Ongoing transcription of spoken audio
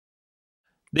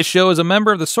This show is a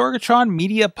member of the Sorgatron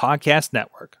Media Podcast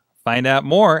Network. Find out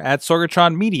more at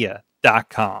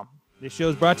sorgatronmedia.com. This show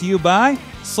is brought to you by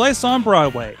Slice on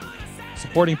Broadway,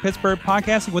 supporting Pittsburgh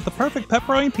podcasting with the perfect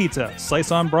pepperoni pizza,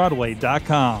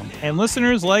 sliceonbroadway.com. And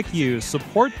listeners like you,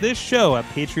 support this show at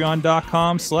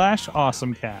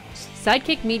patreon.com/awesomecast.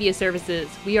 Sidekick Media Services.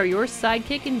 We are your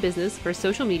sidekick in business for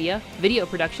social media, video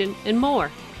production, and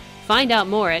more. Find out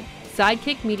more at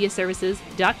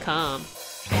sidekickmediaservices.com.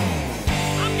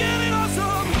 I'm getting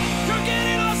awesome, you're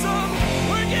getting awesome,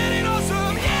 we're getting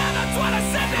awesome, yeah, that's what I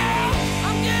said now.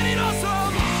 I'm getting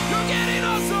awesome, you're getting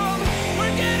awesome,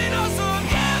 we're getting awesome,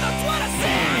 yeah, that's what I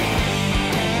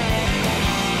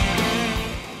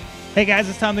said. Hey guys,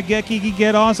 it's time to get geeky,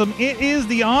 get awesome. It is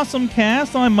the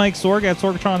AwesomeCast. I'm Mike Sorg at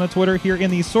Sorgatron on Twitter here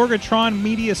in the Sorgatron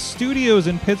Media Studios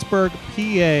in Pittsburgh,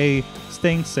 PA.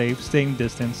 Staying safe, staying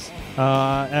distance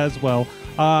as well.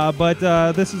 But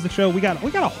this is the show. We got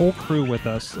a whole crew with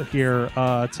us here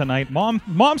tonight. Mom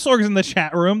Sorg's in the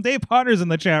chat room. Dave Potter's in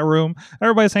the chat room.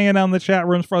 Everybody's hanging out in the chat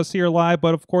rooms for us here live.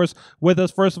 But of course, with us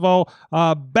first of all,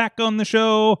 back on the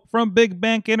show from Big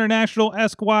Bank International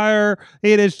Esquire,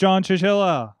 it is John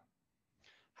Chichilla.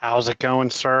 How's it going,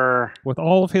 sir? With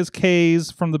all of his K's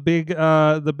from the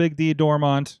big D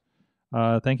Dormont.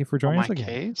 Thank you for joining us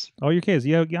again. Ks? Oh, your K's.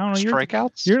 Yeah, I don't know.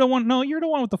 Strikeouts? You're the one. No, you're the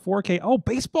one with the 4K. Oh,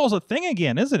 baseball's a thing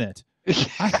again, isn't it?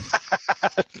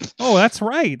 Oh, that's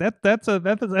right. That's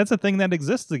a thing that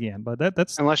exists again. But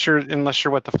that's unless you're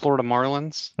with the Florida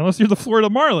Marlins. Unless you're the Florida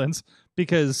Marlins,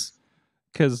 because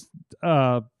they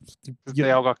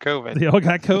all got COVID. They all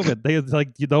got COVID. They like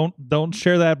you don't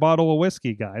share that bottle of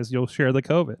whiskey, guys. You'll share the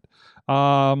COVID.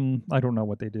 I don't know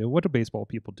what they do. What do baseball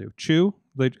people do? Chew?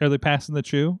 Are they passing the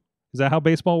chew? Is that how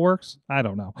baseball works? I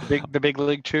don't know. The big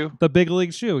league chew? The big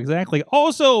league chew, exactly.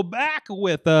 Also back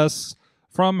with us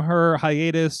from her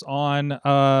hiatus on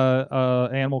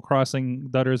Animal Crossing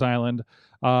Dudders Island.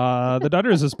 The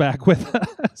Dudders is back with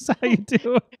us. How you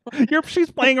doing? She's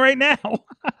playing right now.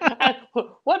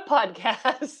 What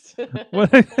podcast?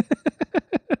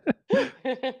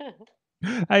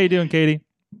 How you doing, Katie?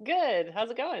 Good.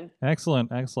 How's it going? Excellent.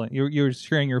 You were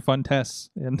sharing your fun tests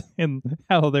and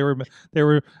how they were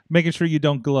making sure you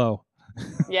don't glow.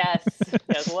 Yes.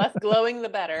 Less glowing the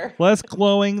better. Less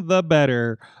glowing the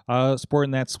better.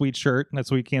 Sporting that sweet shirt, that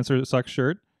sweet Cancer Sucks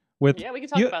shirt. We can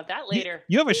talk about that later.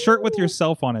 You have a shirt with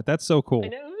yourself on it. That's so cool. I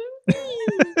know.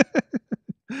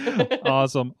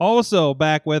 Awesome. Also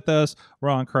back with us,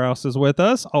 Ron Krause is with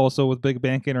us, also with Big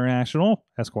Bank International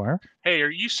Esquire. Hey, are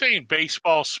you saying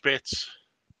baseball spits?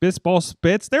 Baseball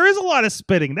spits? There is a lot of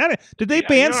spitting. Did they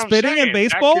ban spitting in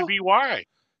baseball? That could be why.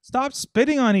 Stop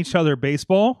spitting on each other,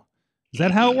 baseball. Is that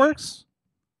how it works?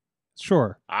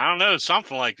 Sure. I don't know,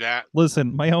 something like that.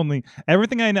 Listen,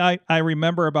 everything I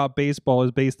remember about baseball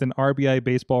is based in RBI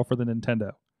baseball for the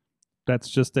Nintendo. That's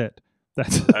just it.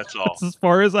 That's all. That's as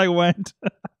far as I went.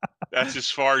 That's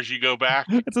as far as you go back.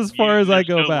 It's as far as I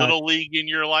go back. Little league in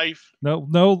your life? No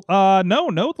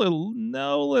little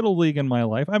league in my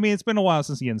life. I mean, it's been a while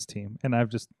since Ian's team, and I've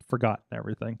just forgotten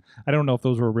everything. I don't know if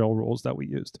those were real rules that we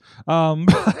used.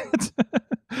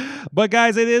 But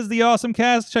guys, it is the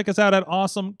AwesomeCast. Check us out at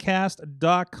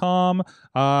awesomecast.com.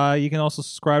 You can also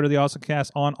subscribe to the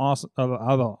AwesomeCast on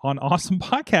awesome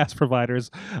podcast providers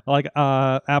like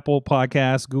Apple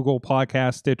Podcasts, Google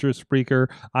Podcasts, Stitcher, Spreaker,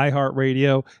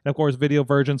 iHeartRadio, and of course video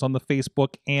versions on the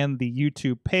Facebook and the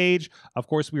YouTube page. Of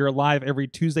course, we are live every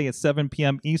Tuesday at 7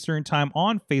 p.m. Eastern Time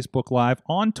on Facebook Live,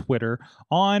 on Twitter,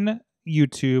 on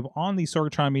YouTube, on the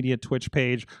Sorgatron Media Twitch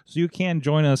page, so you can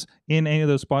join us in any of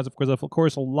those spots. Of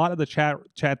course, a lot of the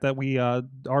chat that we are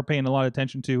paying a lot of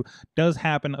attention to does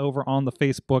happen over on the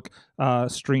Facebook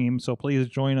stream, so please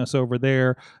join us over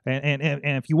there. And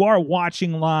if you are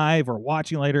watching live or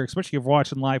watching later, especially if you're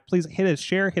watching live, please hit a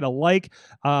share, hit a like,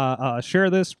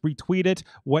 share this, retweet it,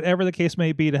 whatever the case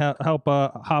may be, to help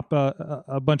hop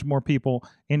a bunch more people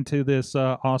into this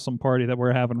awesome party that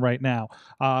we're having right now.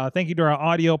 Thank you to our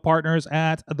audio partners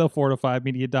at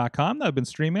the4to5media.com that have been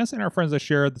streaming us, and our friends that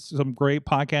share some great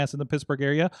podcasts in the Pittsburgh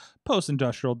area,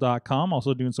 postindustrial.com,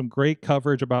 also doing some great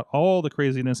coverage about all the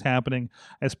craziness happening,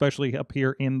 especially up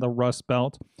here in the Rust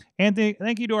Belt. And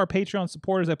thank you to our Patreon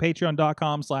supporters at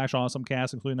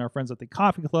patreon.com/awesomecast, including our friends at the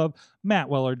Coffee Club, Matt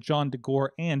Weller, John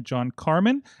DeGore, and John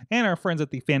Carmen, and our friends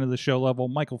at the Fan of the Show level,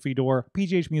 Michael Fedor,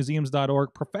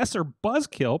 pghmuseums.org, Professor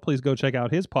Buzzkill. Please go check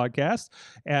out his podcast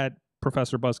at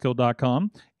professorbuzzkill.com,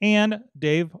 and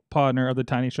Dave Podner of the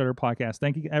Tiny Shutter Podcast.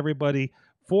 Thank you, everybody,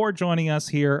 for joining us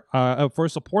here, for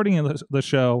supporting the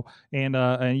show.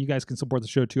 And you guys can support the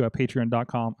show too at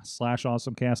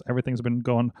patreon.com/awesomecast. Everything's been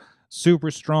going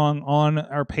super strong on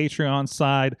our Patreon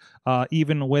side,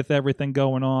 even with everything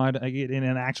going on. And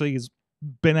it actually has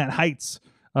been at heights,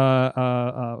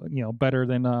 better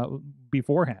than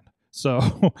beforehand.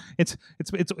 So it's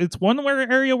one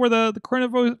area where the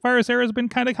coronavirus era has been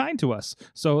kind of kind to us.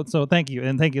 So thank you,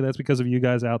 and thank you. That's because of you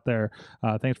guys out there.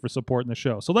 Thanks for supporting the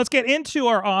show. So let's get into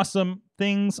our awesome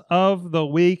things of the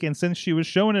week. And since she was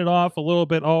showing it off a little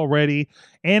bit already,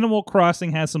 Animal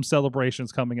Crossing has some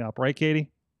celebrations coming up, right,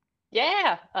 Katie?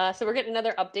 Yeah. So we're getting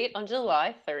another update on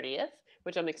July 30th,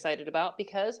 which I'm excited about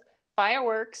because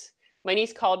fireworks. My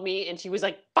niece called me and she was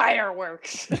like,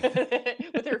 fireworks,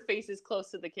 with her face as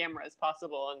close to the camera as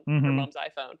possible on her mom's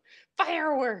iPhone.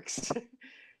 Fireworks.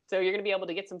 So you're going to be able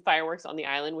to get some fireworks on the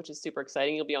island, which is super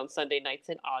exciting. You'll be on Sunday nights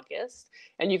in August.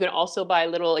 And you can also buy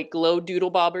little glow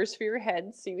doodle bobbers for your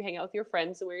heads. So you hang out with your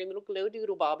friends and wear your little glow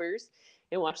doodle bobbers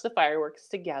and watch the fireworks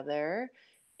together.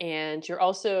 And you're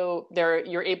also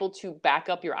you're able to back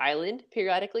up your island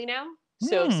periodically now.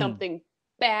 So if something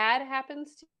bad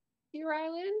happens to your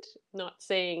island, not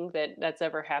saying that that's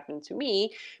ever happened to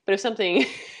me, but if something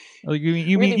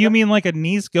you mean like a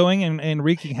niece going and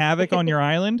wreaking havoc on your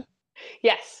island?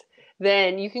 Yes,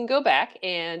 then you can go back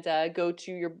and go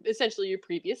to essentially your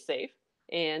previous save,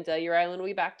 and your island will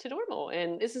be back to normal.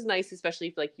 And this is nice,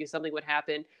 especially if something would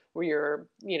happen where your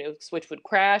switch would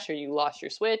crash, or you lost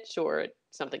your switch, or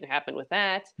something happened with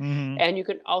that. And you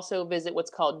can also visit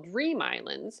what's called Dream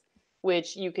Islands,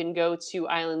 which you can go to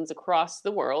islands across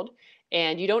the world,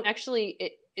 and you don't actually.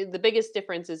 The biggest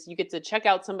difference is you get to check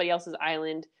out somebody else's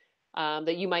island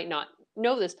that you might not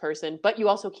know this person, but you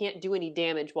also can't do any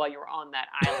damage while you're on that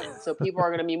island. So people are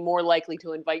going to be more likely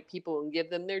to invite people and give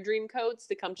them their dream codes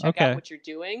to come check out what you're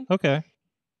doing. Okay.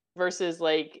 Versus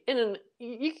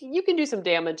you can do some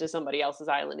damage to somebody else's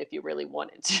island if you really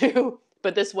wanted to,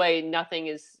 but this way nothing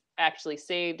is actually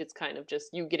saved. It's kind of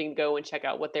just you getting to go and check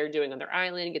out what they're doing on their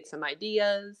island, get some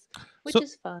ideas, which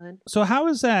is fun. So how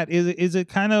is that? Is it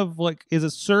kind of is it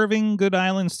serving good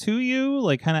islands to you,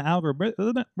 like kind of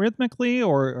algorithmically,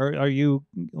 or are you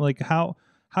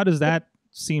how does that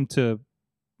seem to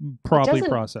properly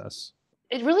process?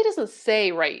 It really doesn't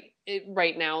say right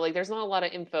now. There's not a lot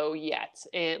of info yet,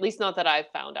 at least not that I've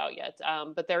found out yet.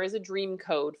 But there is a dream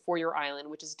code for your island,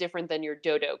 which is different than your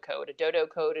dodo code. A dodo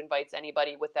code invites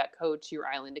anybody with that code to your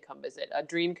island to come visit. A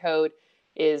dream code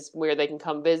is where they can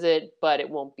come visit, but it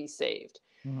won't be saved.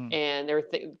 And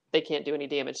they can't do any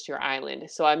damage to your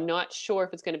island. So I'm not sure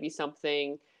if it's going to be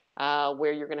something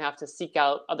where you're going to have to seek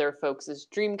out other folks'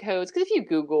 dream codes. Because if you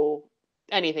Google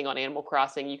anything on Animal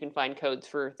Crossing, you can find codes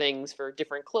for things for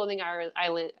different clothing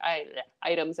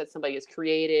items that somebody has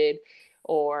created,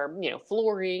 or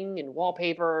flooring and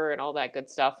wallpaper and all that good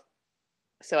stuff.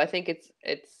 So I think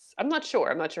I'm not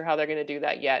sure how they're going to do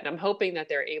that yet, and I'm hoping that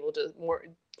they're able to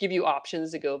give you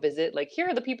options to go visit. Here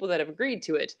are the people that have agreed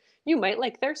to it. You might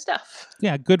like their stuff.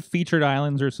 Yeah, good featured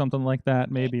islands or something like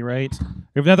that, maybe, right?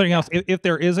 If nothing else, if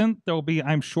there isn't, there'll be,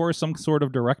 I'm sure, some sort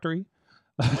of directory.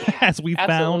 As we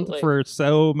found for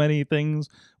so many things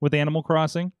with Animal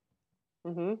Crossing.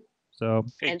 So,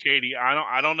 hey, Katie,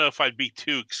 I don't know if I'd be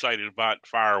too excited about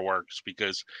fireworks,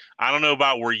 because I don't know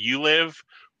about where you live,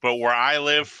 but where I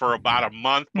live, for about a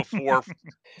month before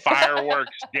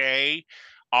fireworks day,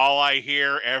 all I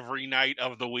hear every night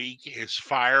of the week is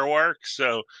fireworks.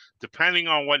 So depending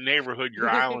on what neighborhood your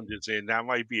island is in, that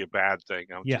might be a bad thing.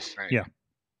 I'm just saying. Yeah.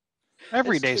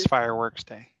 Every day's fireworks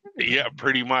day. Yeah,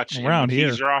 pretty much. Around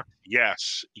here. Rock,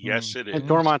 yes, it is. And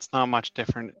Dormont's not much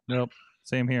different. Nope.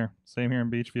 Same here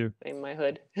in Beachview. Same in my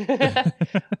hood.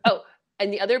 Oh,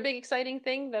 and the other big exciting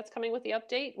thing that's coming with the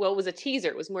update, well, it was a teaser.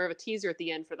 It was more of a teaser at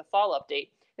the end for the fall update.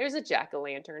 There's a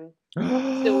jack-o'-lantern.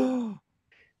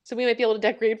 So we might be able to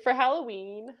decorate for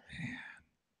Halloween,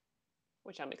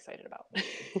 which I'm excited about.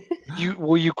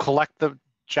 Will you collect the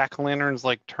jack-o'-lanterns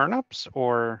like turnips,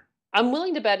 or? I'm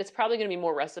willing to bet it's probably going to be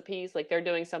more recipes. They're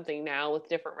doing something now with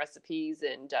different recipes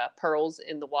and pearls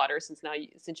in the water, since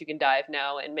you can dive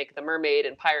now and make the mermaid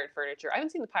and pirate furniture. I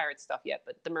haven't seen the pirate stuff yet,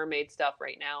 but the mermaid stuff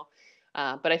right now.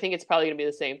 But I think it's probably going to be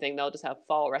the same thing. They'll just have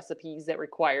fall recipes that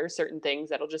require certain things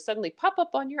that'll just suddenly pop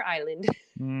up on your island.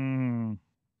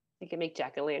 You can make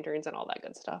jack-o'-lanterns and all that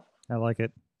good stuff. I like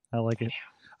it.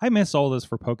 I miss all this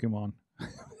for Pokemon.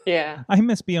 Yeah. I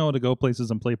miss being able to go places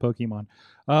and play Pokemon.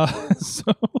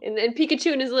 And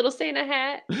Pikachu in his little Santa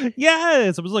hat.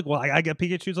 Yes. I was like, well, I get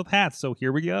Pikachus with hats, so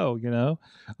here we go,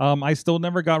 I still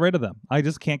never got rid of them. I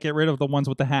just can't get rid of the ones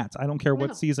with the hats. I don't care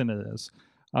what season it is.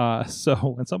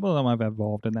 So and some of them I've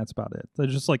evolved, and that's about it. They're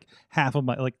just like half of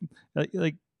my like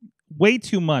way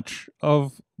too much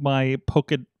of my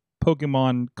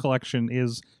Pokemon collection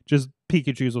is just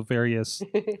Pikachus with various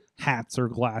hats or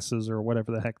glasses or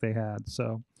whatever the heck they had.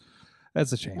 So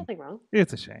that's a shame. Nothing wrong.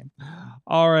 It's a shame.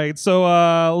 All right,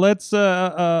 so let's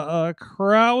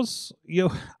Krause.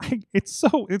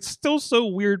 It's still so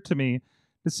weird to me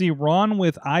to see Ron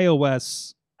with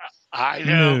iOS. I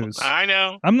know. news. I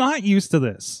know. I'm not used to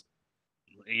this.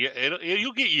 Yeah,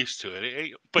 you'll get used to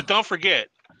it. But don't forget,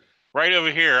 right over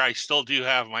here, I still do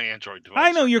have my Android device.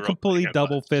 I know you're Real completely quick,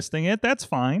 double fisting it. That's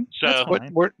fine. So- That's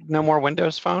fine. No more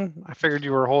Windows Phone? I figured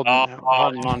you were holding on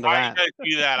to I that.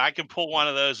 do that. I can pull one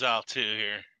of those out too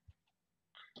here.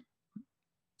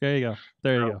 There you go.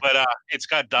 There you go. But it's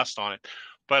got dust on it.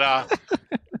 But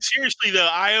seriously, the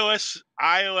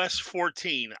iOS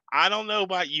 14. I don't know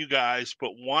about you guys,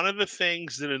 but one of the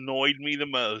things that annoyed me the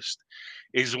most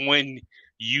is when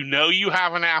you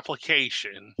have an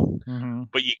application, Mhm.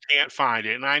 but you can't find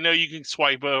it. And I know you can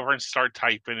swipe over and start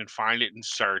typing and find it in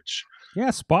search.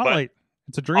 Yeah, Spotlight.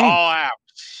 It's a dream. All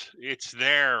apps, it's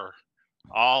there.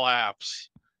 All apps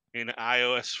in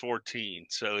iOS 14.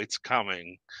 So it's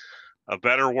coming. A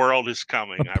better world is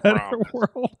coming. I Better promise.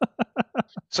 world.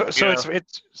 So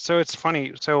Yeah. it's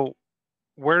funny. So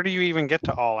where do you even get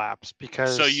to all apps?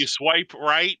 Because So you swipe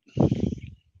right,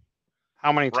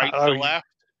 how many right times? to left,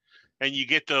 and you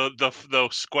get the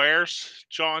squares,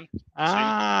 John,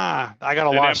 I got a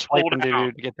And lot then of swiping to pull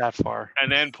do to get that far.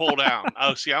 and then pull down.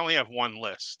 Oh, see, I only have one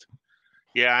list.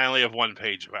 Yeah, I only have one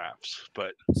page of apps,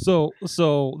 but So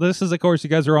this is, of course, you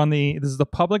guys are on this is the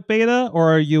public beta,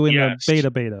 or are you in Yes. the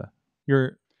beta?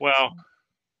 You're well,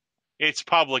 it's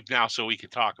public now, so we can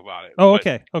talk about it. oh, But-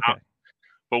 okay.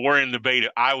 But we're in the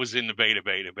beta. I was in the beta.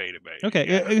 Okay,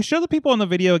 Yeah. show the people on the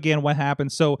video again what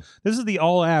happened. So this is the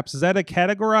all apps. Is that a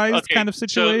categorized Okay, kind of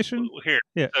situation? So here,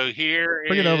 Yeah. So here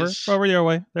Bring it over. is- Over your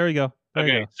way. There you go. There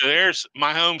you Okay, go. so there's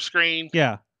my home screen.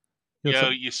 Yeah. You So- know,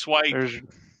 you swipe. There's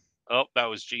Oh, that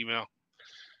was Gmail.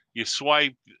 You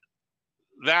swipe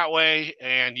that way,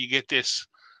 and you get this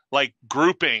like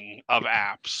grouping of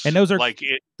apps. And those are like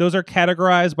it. those are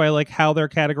categorized by like how they're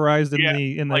categorized in Yeah,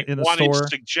 the Like in the one store. is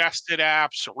suggested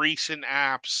apps, recent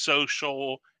apps,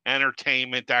 social,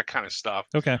 entertainment, that kind of stuff.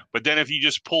 Okay. But then if you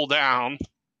just pull down,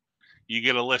 you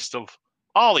get a list of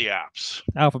all the apps,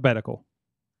 Alphabetical,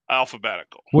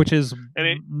 alphabetical. which is And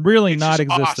it- really It's not just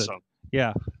existed. awesome.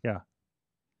 Yeah.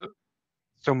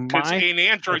 so Because my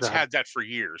Android's Okay. had that for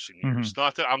years and Mm-hmm. years.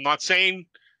 Not that I'm not saying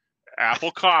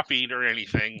Apple copied or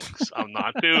anything. I'm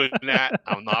not doing that.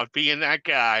 I'm not being that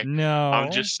guy. No.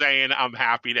 I'm just saying I'm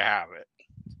happy to have it.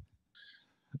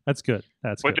 That's good.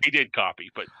 That's But good. they did copy.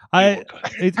 But I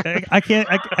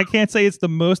can't say it's the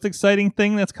most exciting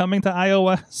thing that's coming to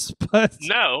iOS, but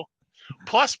no.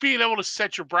 Plus being able to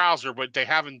set your browser, but they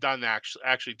haven't done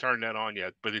actually turned that on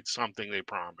yet. But it's something they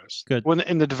promised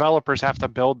and the developers have to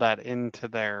build that into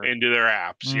their into their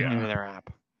apps. Mhm. Yeah. into their app.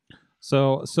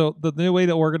 So the new way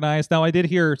to organize. Now I did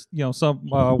hear, some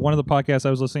one of the podcasts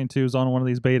I was listening to is on one of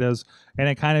these betas, and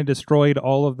it kind of destroyed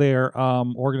all of their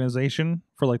organization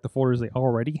for like the folders they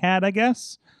already had, I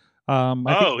guess.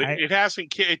 It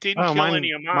hasn't. It didn't kill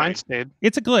any of mine. Mine stayed.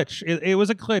 It's a glitch. It was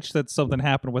a glitch that something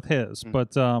happened with his,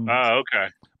 but Oh, okay.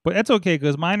 but that's okay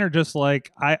because mine are just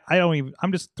like I don't even.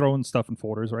 I'm just throwing stuff in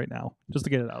folders right now just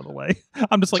to get it out of the way.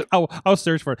 I'm just like I'll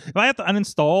search for it. If I have to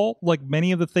uninstall like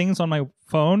many of the things on my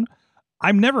phone,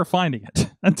 I'm never finding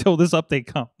it until this update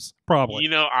comes. Probably.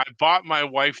 I bought my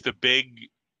wife the big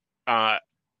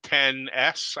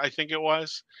 10S, I think it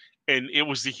was, and it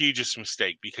was the hugest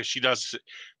mistake because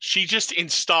she just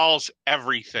installs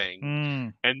everything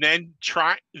Mm, and then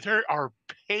there are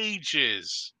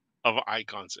pages of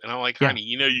icons, and I'm like, Yeah. honey,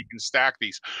 you can stack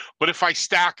these, but if I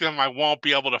stack them, I won't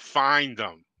be able to find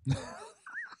them.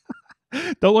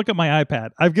 don't look at my iPad.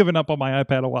 I've given up on my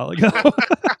iPad a while ago.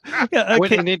 Yeah.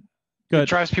 Wait, Okay. and it Good.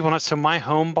 drives people nuts. So my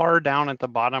home bar down at the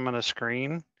bottom of the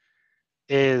screen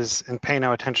is, and pay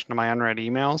no attention to my unread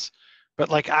emails, but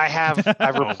like I've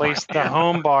replaced the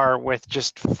home bar with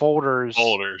just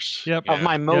folders Yep. of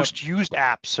my most used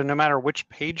apps. So no matter which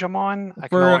page I'm on, I can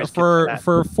For always get to that.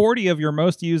 for 40 of your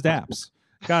most used apps.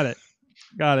 Got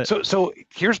it. So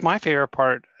here's my favorite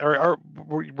part. Or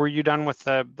were you done with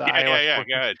the iOS? Yeah,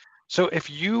 14? go ahead. So if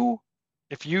you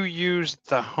use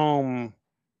the home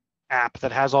app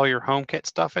that has all your HomeKit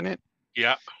stuff in it,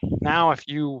 Yeah. now if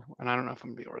you, and I don't know if I'm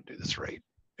gonna be able to do this right,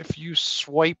 if you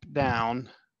swipe down,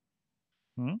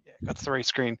 Hmm? yeah, that's the right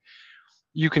screen,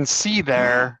 you can see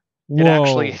there Whoa. it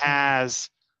actually has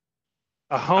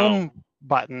a home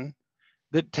button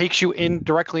that takes you in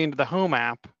directly into the home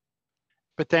app.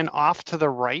 but then off to the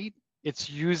right, it's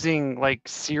using like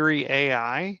Siri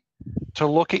AI to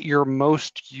look at your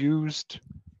most used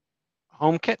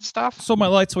HomeKit stuff. So my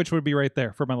light switch would be right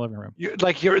there for my living room.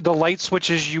 The light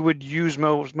switches you would use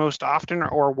most often,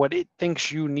 or what it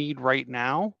thinks you need right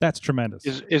now, That's tremendous.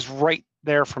 is right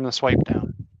there from the swipe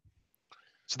down.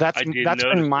 So that's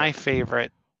been my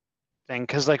favorite thing,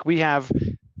 because like we have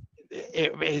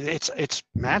it's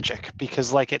magic,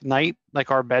 because like at night, like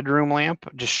our bedroom lamp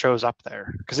just shows up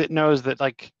there because it knows that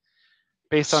like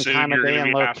based on Soon time of you're day gonna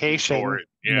and be asking for location.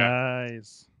 it. Yeah.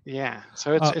 Nice. Yeah,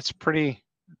 so it's pretty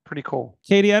cool.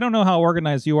 Katie, I don't know how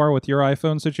organized you are with your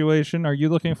iPhone situation. Are you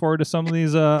looking forward to some of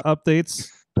these updates?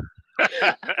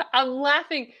 I'm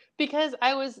laughing because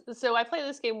I play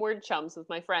this game Word Chums with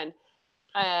my friend,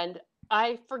 and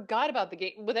I forgot about the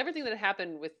game. With everything that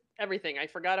happened with everything, I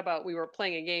forgot about we were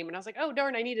playing a game, and I was like, oh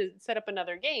darn, I need to set up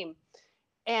another game.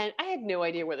 And I had no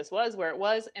idea where it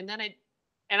was, and then I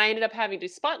ended up having to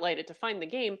spotlight it to find the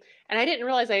game, and I didn't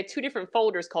realize I had 2 different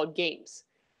folders called games.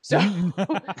 So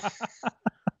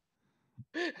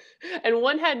and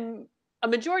one had a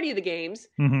majority of the games,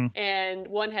 and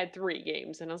one had 3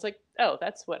 games, and I was like, oh,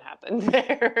 that's what happened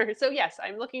there. So yes,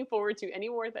 I'm looking forward to any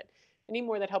more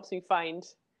that helps me find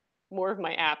more of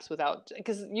my apps without,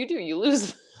 because you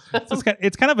lose.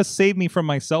 It's kind of a save me from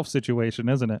myself situation,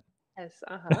 isn't it? Yes.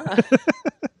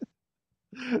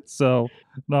 So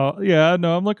I'm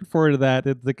looking forward to that.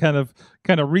 To kind of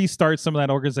restart some of that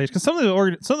organization, because some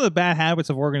of the bad habits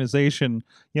of organization,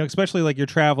 especially like you're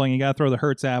traveling, you got to throw the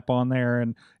Hertz app on there,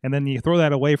 and then you throw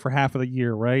that away for half of the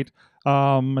year, right?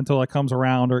 Until it comes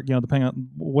around, or depending on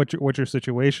what your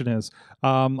situation is.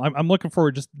 I'm looking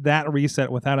forward to just that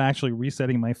reset without actually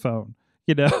resetting my phone,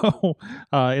 in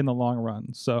the long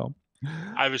run. So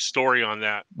I have a story on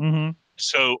that.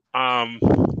 So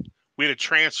we had a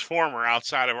transformer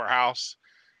outside of our house.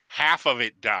 Half of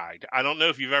it died. I don't know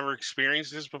if you've ever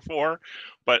experienced this before,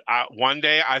 but one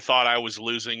day I thought I was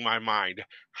losing my mind.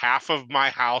 Half of my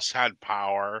house had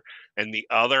power, and the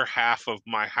other half of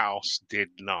my house did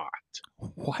not.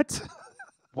 What?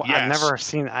 Well, Yes. I've never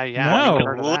seen. No. I've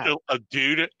never heard of that.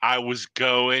 Dude, I was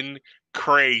going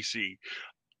crazy.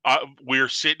 We were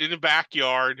sitting in the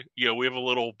backyard. We have a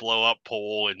little blow up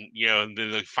pole, and and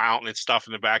then the fountain and stuff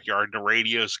in the backyard, and the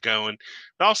radio's going. And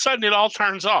all of a sudden, it all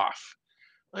turns off.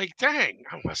 Like, dang,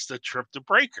 I must have tripped a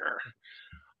breaker.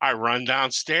 I run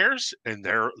downstairs, and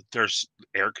there's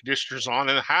air conditioners on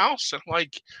in the house. I'm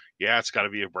like, yeah, it's got to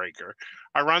be a breaker.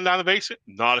 I run down the basement.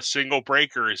 Not a single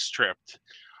breaker is tripped.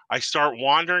 I start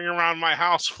wandering around my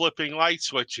house, flipping light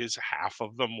switches. Half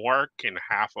of them work, and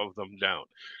half of them don't.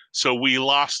 So we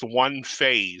lost one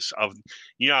phase of,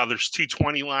 there's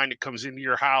 220 line that comes into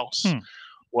your house.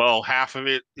 Well, half of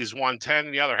it is 110,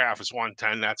 and the other half is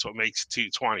 110. That's what makes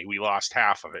 220. We lost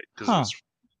half of it.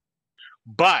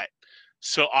 But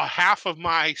so half of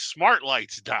my smart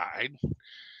lights died,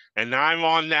 and I'm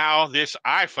on now this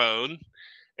iPhone,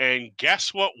 and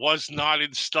guess what was not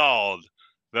installed?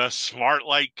 The smart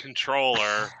light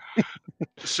controller.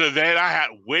 So then I had,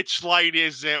 which light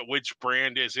is it, which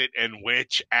brand is it, and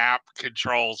which app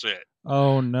controls it?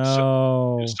 Oh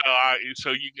no!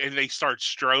 And they start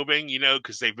strobing,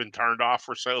 because they've been turned off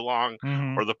for so long,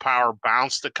 Mm-hmm. or the power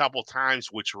bounced a couple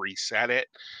times, which reset it.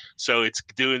 So it's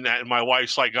doing that, and my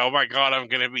wife's like, "Oh my god, I'm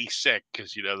gonna be sick,"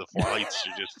 because the lights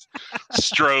are just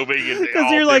strobing, and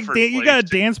because you're like you got a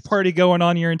dance party going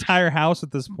on your entire house at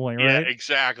this point, right? Yeah,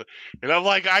 exactly. And I'm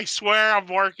like, I swear I'm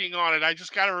working on it. I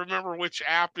just got to remember which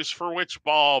app is for which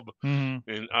bulb. Mm-hmm.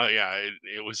 And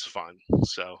it was fun.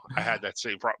 So I had that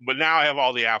same problem, but now I have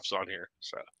all the apps on here.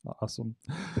 So awesome.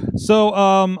 So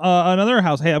another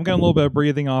house. Hey, I'm getting a little bit of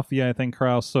breathing off you, I think,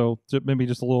 Krause. So maybe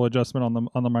just a little adjustment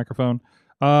on the microphone.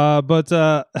 So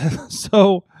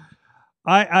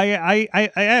I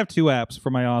have 2 apps for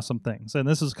my awesome things, and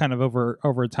this is kind of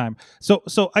over time.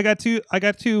 So I got two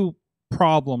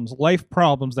life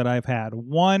problems that I've had.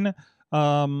 One,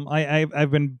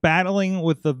 I've been battling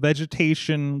with the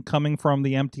vegetation coming from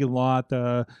the empty lot.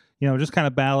 Just kind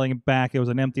of battling it back. It was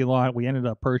an empty lot. We ended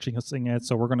up purchasing it,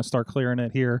 so we're going to start clearing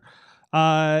it here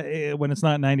when it's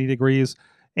not 90 degrees.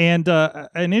 And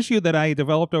an issue that I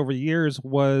developed over the years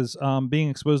was being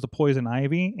exposed to poison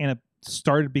ivy, and it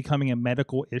started becoming a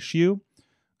medical issue.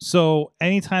 So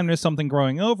anytime there's something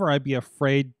growing over, I'd be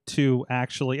afraid to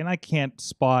actually, and I can't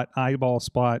eyeball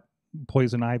spot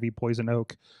poison ivy, poison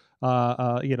oak,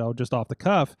 just off the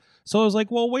cuff. So I was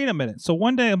like, well, wait a minute. So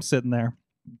one day I'm sitting there,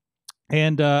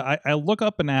 and I look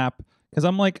up an app, because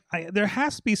I'm like, there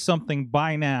has to be something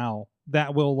by now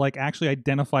that will like actually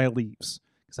identify leaves.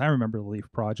 because I remember the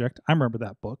Leaf Project. I remember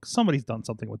that book. Somebody's done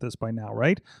something with this by now,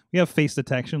 right? We have face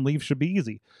detection. Leaf should be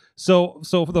easy. So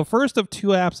for the first of 2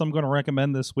 apps I'm going to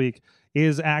recommend this week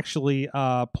is actually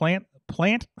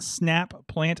PlantSnap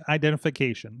Plant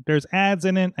Identification. There's ads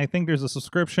in it. I think there's a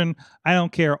subscription. I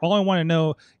don't care. All I want to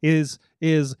know is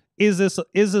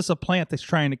this a plant that's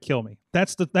trying to kill me?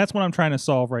 That's what I'm trying to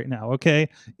solve right now. Okay,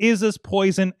 is this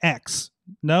poison X?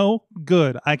 No,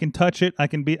 good. I can touch it. I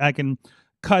can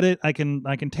cut it. I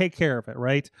can take care of it.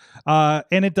 Right,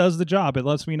 and it does the job. It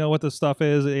lets me know what the stuff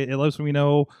is. It lets me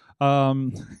know.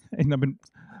 And I've been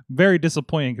very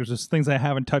disappointing because there's things I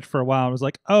haven't touched for a while. I was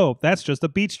like, oh, that's just a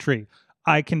beech tree.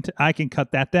 I can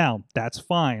cut that down. That's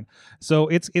fine. So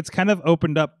it's kind of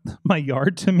opened up my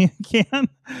yard to me again.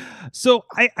 So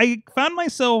I found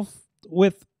myself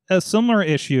with a similar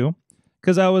issue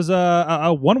because I was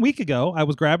 1 week ago I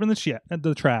was grabbing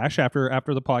the trash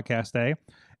after the podcast day,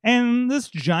 and this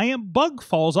giant bug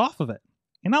falls off of it,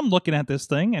 and I'm looking at this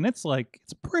thing, and it's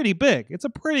pretty big. It's a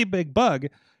pretty big bug,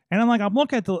 and I'm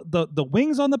looking at the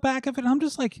wings on the back of it, and I'm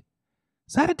just like,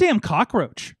 is that a damn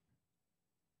cockroach?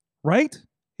 Right?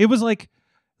 It was like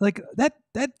that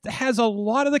has a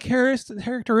lot of the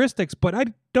characteristics, but I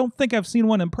don't think I've seen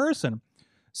one in person.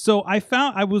 So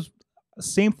I was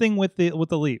same thing with the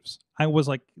leaves. I was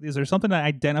like, is there something that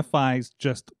identifies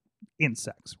just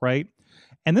insects, right?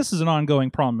 And this is an ongoing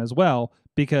problem as well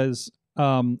because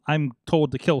I'm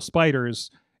told to kill spiders,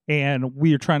 and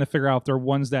we are trying to figure out if they're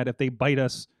ones that if they bite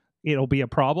us, it'll be a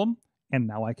problem. And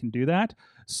now I can do that.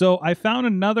 So I found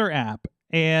another app,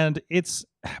 and it's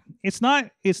not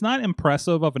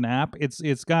impressive of an app.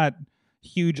 It's got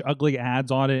huge ugly ads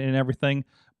on it and everything,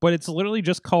 but it's literally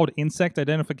just called Insect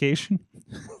Identification.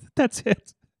 That's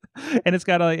it. And it's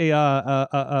got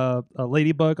a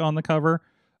ladybug on the cover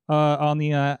on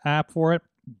the app for it.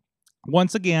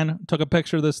 Once again, took a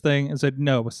picture of this thing and said,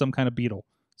 no, it was some kind of beetle,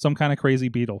 some kind of crazy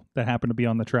beetle that happened to be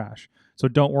on the trash. So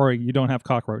don't worry, you don't have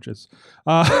cockroaches.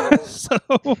 So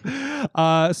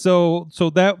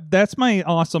that's my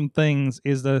awesome things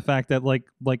is the fact that like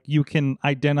you can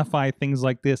identify things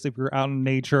like this if you're out in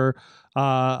nature.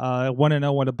 Want to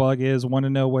know what a bug is, want to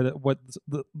know what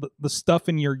the stuff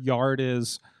in your yard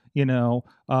is.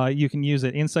 You can use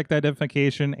it. Insect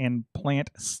Identification and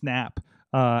PlantSnap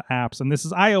apps, and this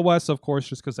is iOS, of course,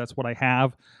 just because that's what I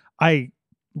have. I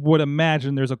would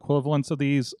imagine there's equivalents of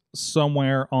these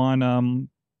somewhere on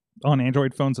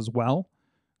Android phones as well.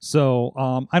 So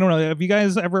I don't know. Have you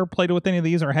guys ever played with any of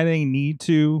these or had any need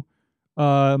to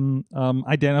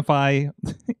identify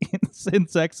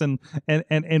insects and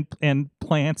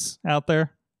plants out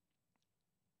there?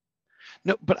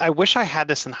 No, but I wish I had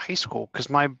this in high school because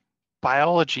my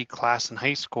biology class in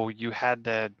high school, you had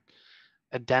to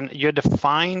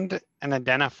find and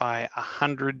identify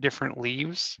 100 different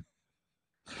leaves.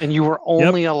 And you were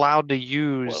only allowed to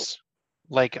use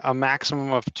like a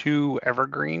maximum of 2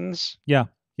 evergreens. Yeah.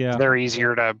 They're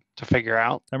easier to figure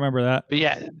out. I remember that. But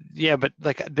yeah, but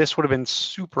like this would have been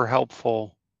super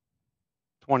helpful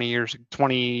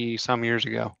 20 some years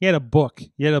ago. You had a book.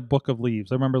 You had a book of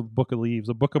leaves. I remember the book of leaves.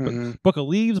 A book of book of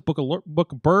leaves, book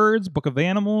of birds, book of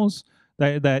animals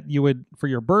that you would for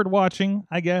your bird watching,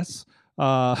 I guess.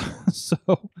 I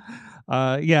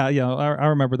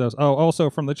remember those. Oh, also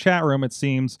from the chat room, it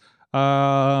seems.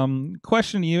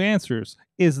 Question to you answers: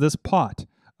 is this pot?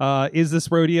 Is this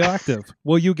radioactive?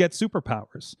 Will you get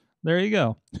superpowers? There you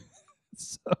go.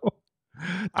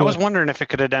 I was wondering if it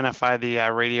could identify the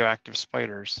radioactive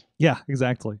spiders. Yeah,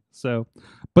 exactly. So,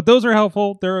 but those are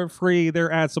helpful. They're free.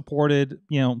 They're ad supported.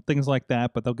 Things like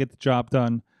that. But they'll get the job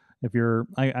done. If you're,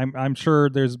 I'm sure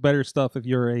there's better stuff if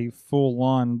you're a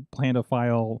full-on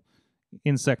plantophile,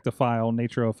 insectophile,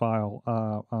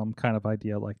 naturophile kind of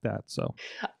idea like that. So,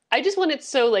 I just want it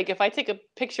so like if I take a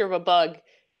picture of a bug,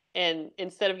 and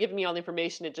instead of giving me all the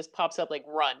information, it just pops up like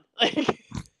run.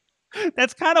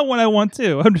 That's kind of what I want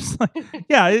too. I'm just like,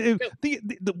 yeah.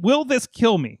 Will this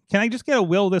kill me? Can I just get a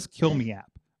will this kill me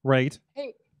app? Right?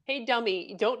 Hey,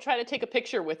 dummy! Don't try to take a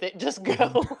picture with it. Just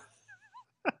go.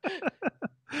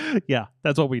 Yeah,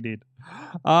 that's what we need.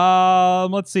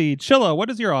 Let's see. Chilla, what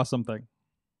is your awesome thing?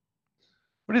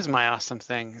 What is my awesome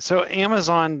thing? So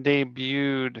Amazon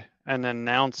debuted an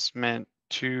announcement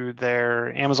to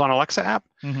their Amazon Alexa app,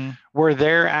 where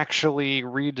they're actually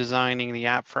redesigning the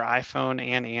app for iPhone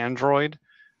and Android.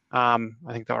 I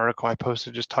think the article I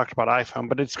posted just talked about iPhone,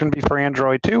 but it's going to be for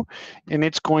Android too, and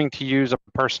it's going to use a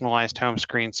personalized home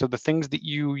screen. So the things that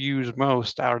you use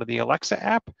most out of the Alexa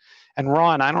app, and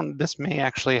Ron, this may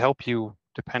actually help you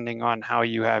depending on how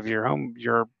you have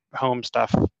your home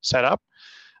stuff set up,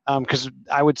 because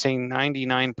I would say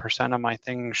 99% of my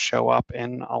things show up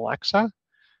in Alexa.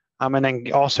 and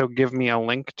then also give me a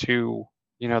link to,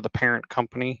 the parent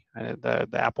company. The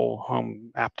Apple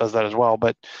Home app does that as well.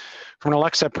 But from an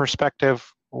Alexa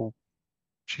perspective,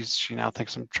 she now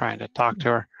thinks I'm trying to talk to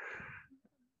her.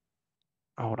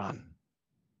 Hold on.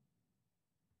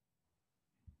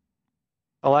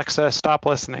 Alexa, stop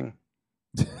listening.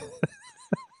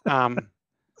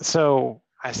 So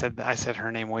I said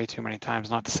her name way too many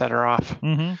times not to set her off.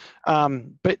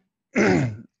 But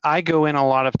I go in a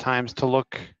lot of times to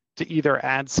look to either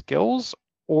add skills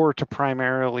or to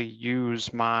primarily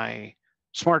use my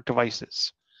smart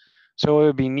devices. So it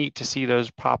would be neat to see those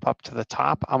pop up to the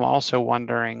top. I'm also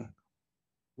wondering,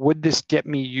 would this get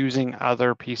me using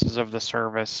other pieces of the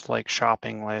service like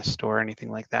shopping list or anything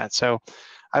like that? So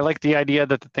I like the idea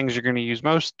that the things you're going to use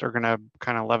most are going to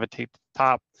kind of levitate to the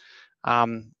top.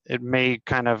 It may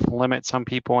kind of limit some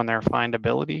people in their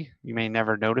findability. You may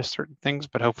never notice certain things,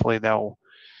 but hopefully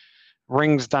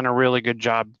Ring's done a really good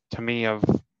job to me of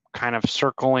kind of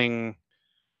circling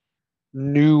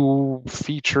new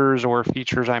features or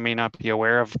features I may not be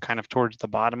aware of kind of towards the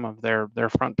bottom of their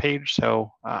front page.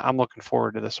 So I'm looking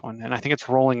forward to this one. And I think it's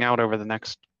rolling out over the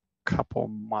next couple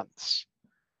months.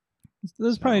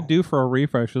 This is probably due for a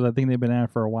refresh because I think they've been at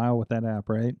it for a while with that app,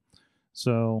 right?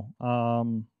 So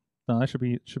no, that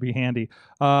should be handy.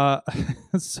 I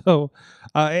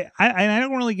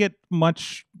don't really get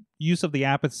much use of the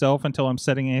app itself until I'm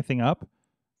setting anything up.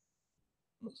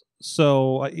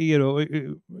 So,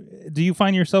 do you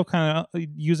find yourself kind of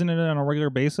using it on a regular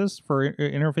basis for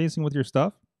interfacing with your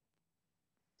stuff?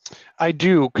 I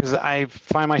do, because I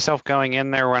find myself going in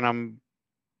there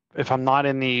if I'm not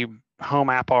in the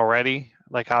home app already,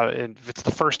 like if it's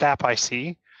the first app I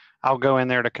see, I'll go in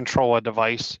there to control a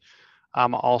device.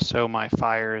 Also, my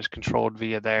Fire is controlled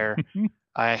via there.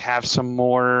 I have some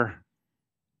more.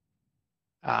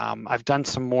 I've done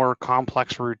some more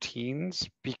complex routines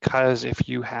because if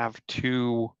you have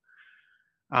two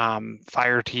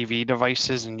Fire TV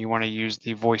devices and you want to use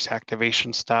the voice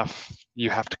activation stuff, you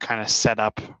have to kind of set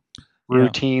up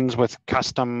routines with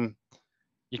custom.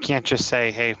 You can't just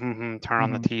say, hey, turn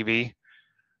on the TV,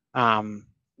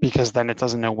 because then it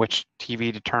doesn't know which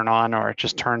TV to turn on, or it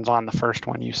just turns on the first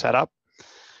one you set up.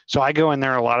 So I go in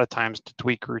there a lot of times to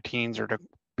tweak routines or to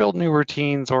build new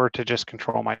routines or to just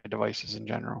control my devices in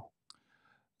general.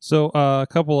 So a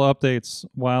couple of updates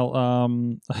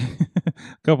from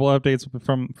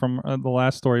the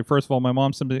last story. First of all, my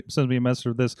mom sent me a message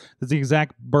of this. It's the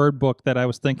exact bird book that I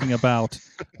was thinking about.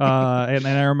 And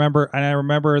I remember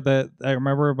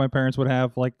my parents would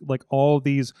have like all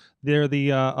these. They're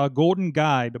the Golden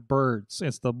Guide birds.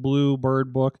 It's the blue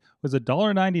bird book. It was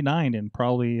 $1.99 in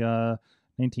probably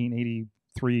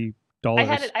 1983 dollars.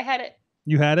 I had it.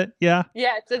 You had it? Yeah.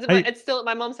 Yeah, it's still at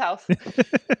my mom's house.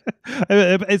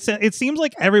 It seems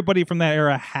like everybody from that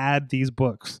era had these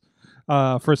books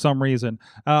for some reason.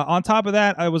 On top of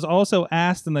that, I was also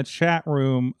asked in the chat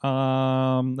room,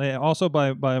 also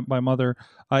by Mother,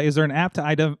 is there an app to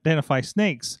identify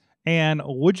snakes? And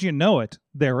would you know it,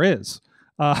 there is.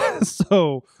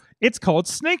 So it's called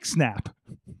Snake Snap.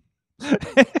 But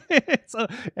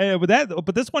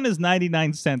this one is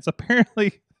 99 cents.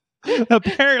 Apparently,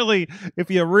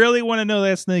 if you really want to know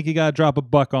that snake, you gotta drop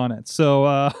 $1 on it.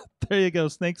 So there you go,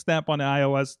 Snake Snap on the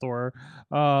iOS store.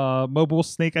 Mobile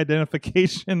snake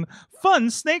identification, fun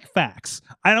snake facts.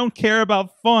 I don't care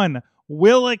about fun.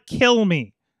 Will it kill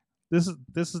me? This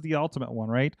is the ultimate one,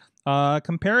 right?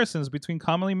 Comparisons between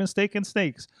commonly mistaken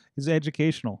snakes is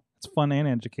educational. It's fun and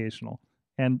educational.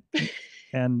 And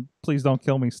please don't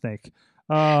kill me, snake.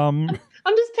 I'm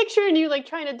just picturing you like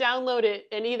trying to download it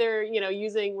and either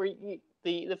using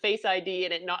the Face ID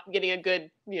and it not getting a good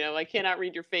I cannot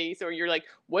read your face, or you're like,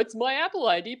 what's my Apple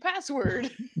ID password?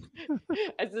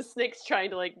 As the snake's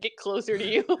trying to like get closer to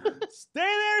you. Stay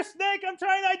there, snake! I'm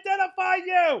trying to identify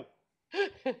you.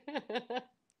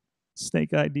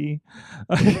 Snake ID.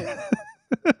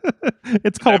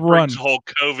 It's called Run. Whole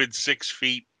COVID 6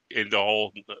 feet. In the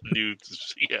whole new,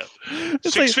 6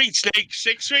 feet, snake,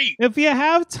 6 feet. If you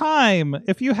have time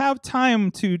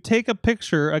to take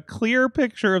a clear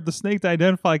picture of the snake to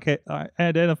identify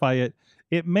it,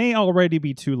 it may already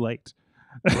be too late.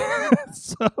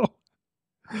 So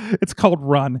it's called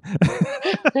Run.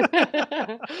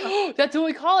 That's what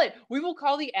we call it. We will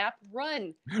call the app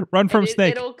Run. Run from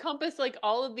snake. It'll encompass like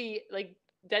all of the like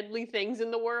deadly things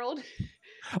in the world.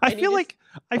 I feel like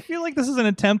this is an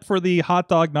attempt for the hot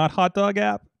dog, not hot dog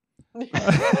app.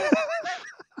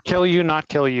 Kill you, not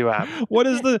kill you app. What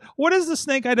is the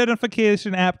snake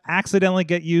identification app accidentally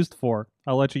get used for?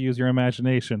 I'll let you use your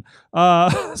imagination.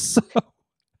 But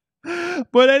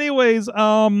anyways,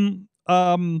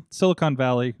 Silicon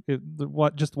Valley.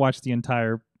 Just watch the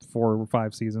entire 4 or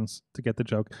 5 seasons to get the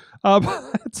joke.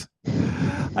 But,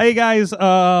 hey guys,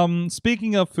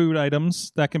 speaking of food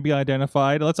items that can be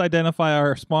identified, let's identify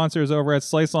our sponsors over at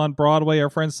Slice on Broadway. Our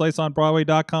friends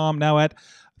sliceonbroadway.com now at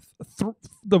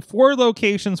the 4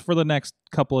 locations for the next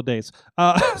couple of days.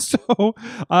 So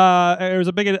there's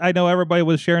a big, I know everybody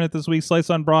was sharing it this week.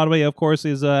 Slice on Broadway, of course,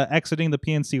 is exiting the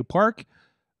PNC Park,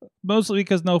 mostly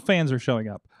because no fans are showing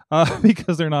up.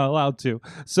 Because they're not allowed to.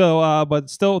 So, but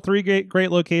still 3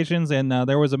 great locations, and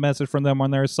there was a message from them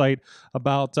on their site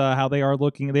about how they are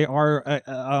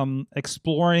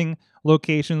exploring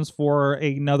locations for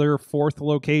another 4th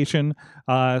location.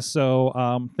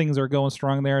 So things are going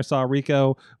strong there. I saw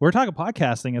Rico. We're talking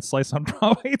podcasting at Slice on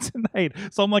Broadway tonight.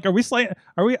 So I'm like, are we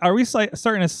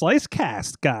starting a Slice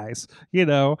cast, guys? You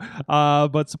know,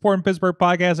 but supporting Pittsburgh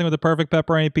podcasting with the perfect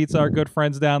pepperoni pizza. Our good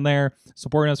friends down there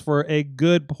supporting us for a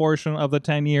good portion of the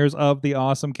 10 years of the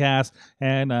Awesome Cast.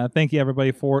 And thank you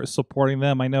everybody for supporting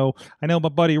them. I know my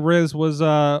buddy Riz was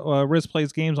Riz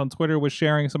Plays Games on Twitter was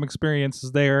sharing some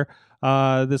experiences there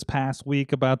this past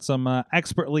week about some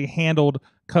expertly handled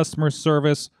customer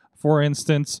service, for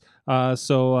instance.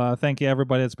 So thank you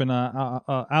everybody that's been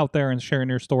out there and sharing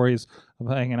their stories of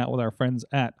hanging out with our friends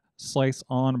at Slice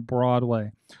on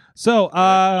Broadway. So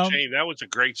Shane, that was a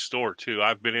great store too.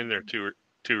 I've been in there two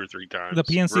or three times. The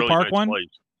PNC really Park nice one. Place.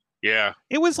 Yeah,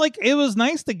 it was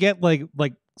nice to get like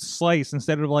Slice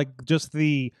instead of like just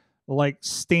the like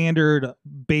standard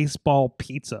baseball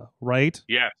pizza, right?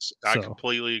 Yes, I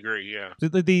completely agree. Yeah,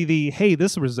 the hey,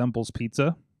 this resembles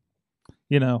pizza,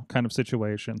 you know, kind of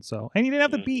situation. So, and you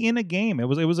didn't have to be in a game. It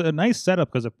was a nice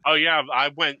setup because oh yeah, I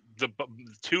went the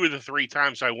 2 of the 3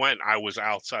 times I went, I was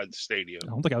outside the stadium. I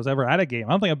don't think I was ever at a game.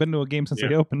 I don't think I've been to a game since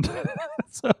they opened.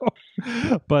 So,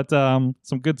 but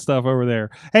some good stuff over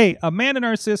there. Hey, Amanda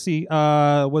Narcissi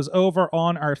was over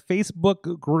on our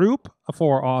Facebook group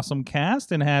for Awesome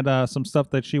Cast and had some stuff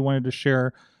that she wanted to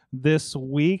share this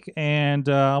week. And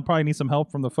I'll probably need some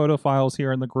help from the photo files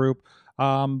here in the group.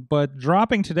 But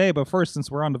dropping today, but first, since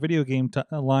we're on the video game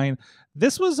line,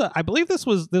 this was, I believe this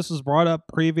was brought up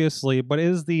previously, but it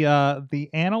is the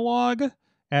analog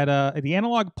at the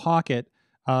Analog Pocket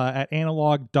at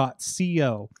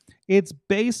analog.co. It's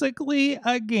basically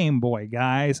a Game Boy,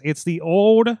 guys. It's the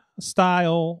old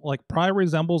style, like probably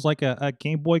resembles like a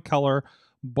Game Boy Color,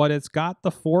 but it's got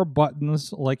the 4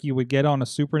 buttons like you would get on a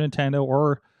Super Nintendo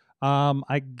or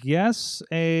I guess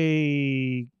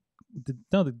the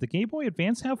Game Boy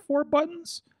Advance have 4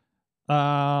 buttons?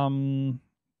 I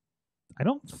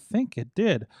don't think it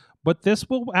did. But this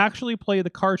will actually play the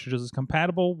cartridges. It's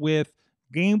compatible with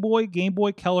Game Boy, Game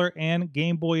Boy Color, and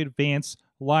Game Boy Advance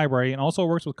library, and also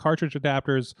works with cartridge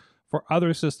adapters for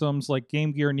other systems like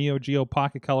Game Gear, Neo Geo,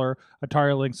 Pocket Color,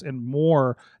 Atari Lynx, and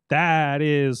more. That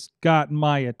is got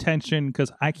my attention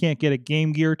because I can't get a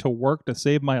Game Gear to work to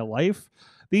save my life.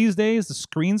 These days, the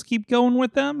screens keep going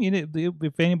with them. You know,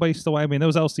 if anybody's still, I mean,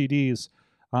 those LCDs.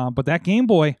 But that Game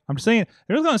Boy, I'm saying,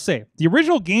 I was going to say, the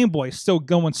original Game Boy is still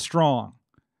going strong.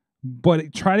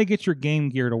 But try to get your Game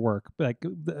Gear to work. Like,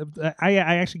 I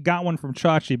actually got one from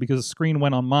Chachi because the screen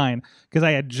went on mine because I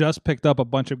had just picked up a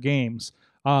bunch of games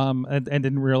and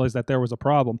didn't realize that there was a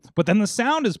problem. But then the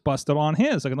sound is busted on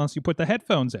his, like, unless you put the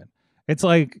headphones in. It's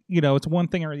like, you know, it's one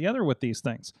thing or the other with these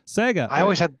things. Sega. I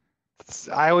always had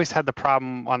the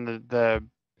problem on the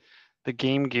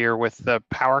Game Gear with the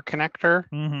power connector.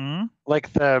 Mm-hmm.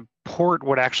 Like the port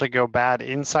would actually go bad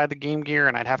inside the Game Gear,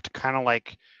 and I'd have to kind of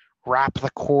like wrap the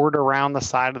cord around the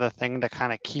side of the thing to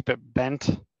kind of keep it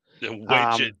bent.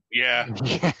 Wedge it, yeah.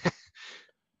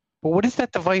 But what is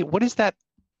that device? What is that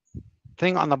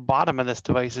thing on the bottom of this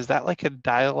device? Is that like a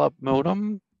dial-up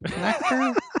modem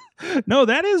connector? No,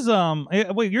 that is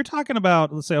wait, you're talking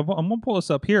about, let's say, I'm gonna pull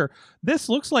this up here. This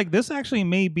looks like this actually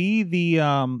may be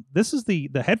the this is the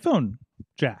headphone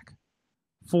jack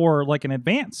for like an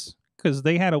Advance, because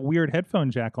they had a weird headphone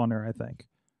jack on there, I think.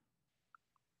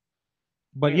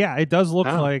 But yeah, it does look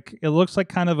like, it looks like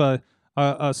kind of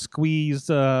a squeezed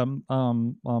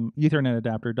Ethernet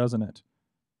adapter, doesn't it?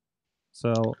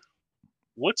 So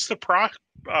what's the cost?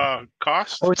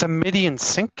 Oh, it's a MIDI and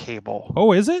sync cable.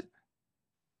 Oh, is it?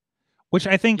 Which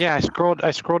I think, yeah,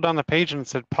 I scrolled down the page and it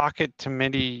said pocket to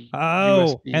MIDI.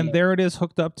 Oh, USB. And there it is,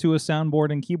 hooked up to a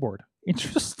soundboard and keyboard.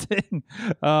 Interesting.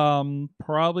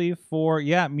 Probably for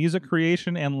music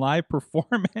creation and live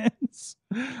performance.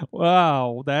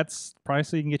 Wow, that's probably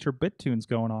so you can get your bit tunes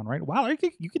going on, right? Wow,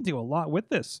 you can do a lot with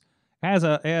this. It has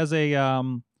an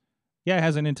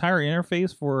entire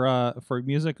interface for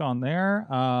music on there.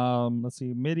 Let's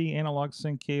see, MIDI, analog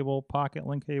sync cable, pocket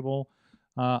link cable.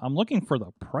 I'm looking for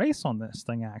the price on this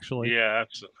thing actually. Yeah,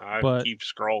 I But- keep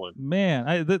scrolling.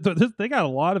 Man, they got a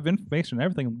lot of information.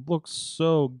 Everything looks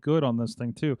so good on this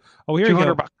thing too. Oh, here you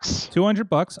go. $200.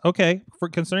 $200. Okay, for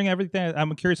considering everything,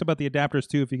 I'm curious about the adapters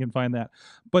too, if you can find that.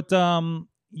 But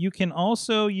you can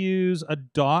also use a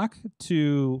dock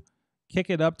to kick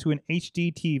it up to an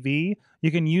HD TV.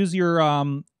 You can use your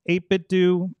 8-bit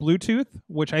do Bluetooth,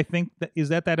 which I think is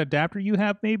that adapter you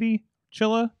have, maybe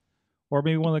Chilla, or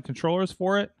maybe one of the controllers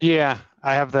for it. Yeah,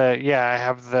 I have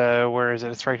the. Where is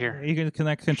it? It's right here. You can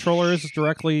connect controllers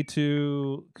directly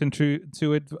to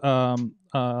it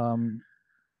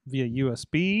via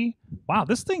USB. Wow,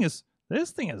 this thing is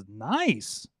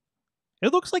nice.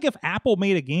 It looks like if Apple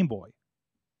made a Game Boy.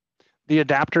 The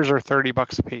adapters are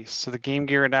 $30 a piece. So the Game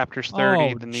Gear adapter's 30,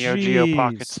 Oh, then the OGO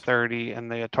Pocket's jeez. 30,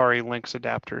 and the Atari Lynx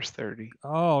adapter's 30.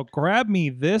 Oh, grab me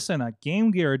this and a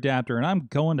Game Gear adapter, and I'm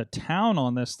going to town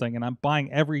on this thing, and I'm buying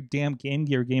every damn Game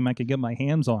Gear game I can get my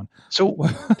hands on. So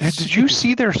did you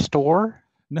see their store?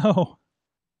 No.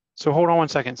 So hold on one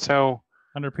second. So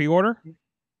Under pre-order?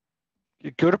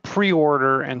 you go to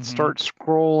pre-order and Mhm. start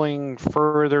scrolling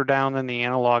further down than the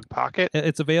Analog Pocket.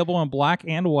 It's available in black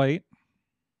and white.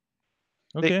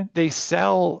 Okay. They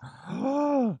sell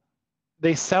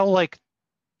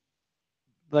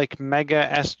like Mega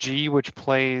SG, which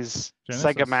plays Genesis.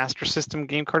 Sega Master System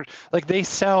game cards. Like they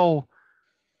sell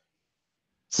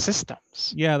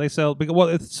systems. Yeah, they sell.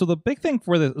 So the big thing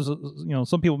for this is,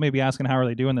 some people may be asking, how are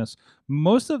they doing this?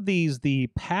 Most of the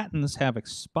patents have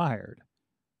expired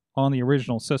on the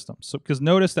original system. So, because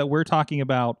notice that we're talking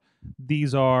about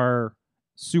these are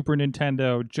Super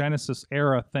Nintendo Genesis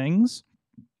era things.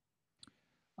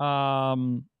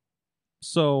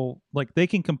 So like they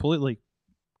can completely,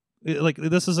 like,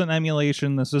 this isn't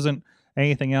emulation. This isn't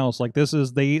anything else. Like, this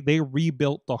is they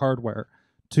rebuilt the hardware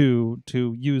to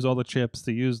use all the chips,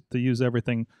 to use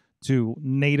everything, to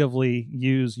natively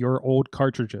use your old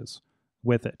cartridges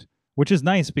with it, which is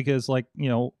nice because, like,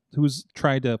 who's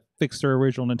tried to fix their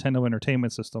original Nintendo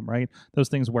Entertainment System, right? Those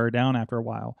things wear down after a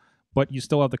while, but you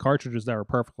still have the cartridges that are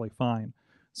perfectly fine.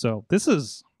 So this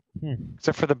is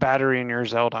Except for the battery in your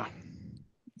Zelda.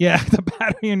 yeah, the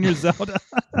battery in your Zelda,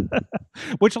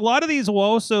 which a lot of these will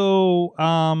also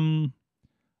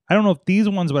I don't know if these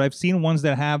ones, but I've seen ones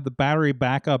that have the battery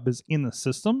backup is in the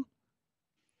system,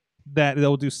 that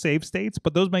they'll do save states,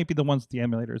 but those might be the ones with the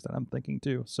emulators that I'm thinking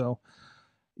too. So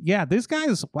yeah, these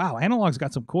guys, wow, Analog's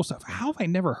got some cool stuff. How have I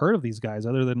never heard of these guys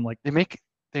other than like They make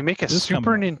a This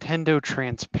Super coming Nintendo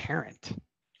transparent.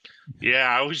 Yeah,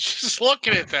 I was just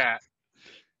looking at that.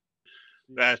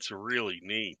 That's really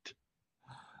neat.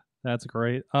 that's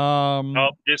great. Oh,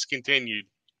 discontinued.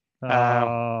 Is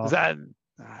that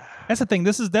That's the thing.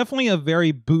 This is definitely a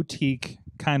very boutique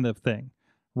kind of thing,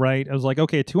 right? I was like,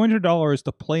 okay, $200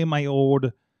 to play my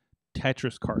old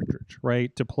Tetris cartridge,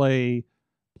 right? To play,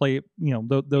 those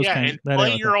Yeah, kinds. and That play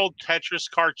era your thing. old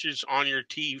Tetris cartridge on your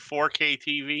 4K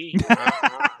TV.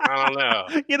 I don't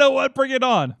know. You know what? Bring it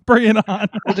on. Bring it on.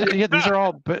 well, yeah, these are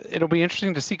all, but it'll be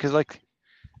interesting to see because, like,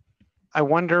 I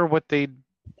wonder what they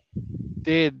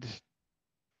did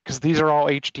because these are all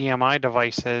HDMI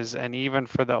devices, and even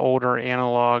for the older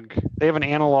analog, they have an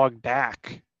analog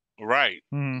DAC. Right.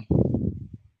 Hmm.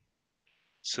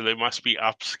 So they must be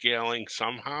upscaling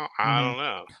somehow. I don't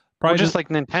know. Probably Well, just like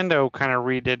Nintendo kind of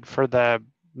redid for the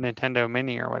Nintendo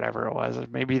Mini or whatever it was.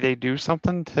 Maybe they do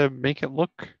something to make it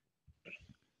look.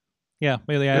 yeah,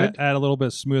 maybe they Good. add a little bit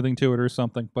of smoothing to it or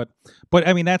something. But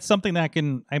I mean, that's something that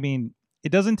can. I mean,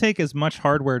 it doesn't take as much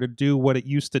hardware to do what it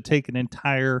used to take an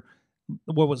entire,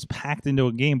 what was packed into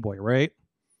a Game Boy, right?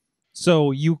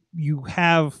 So you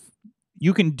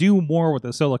can do more with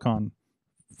the silicon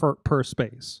per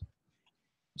space.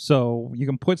 So you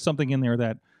can put something in there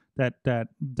that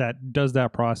does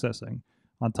that processing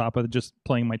on top of just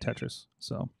playing my Tetris.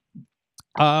 So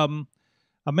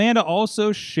Amanda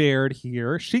also shared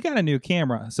here, she got a new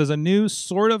camera. It says a new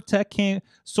sort of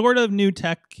new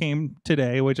tech came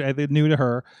today, which I think new to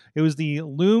her. It was the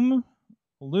Lume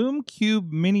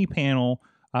Cube Mini Panel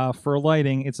for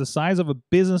lighting. It's the size of a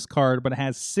business card, but it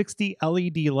has 60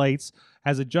 LED lights,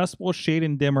 has adjustable shade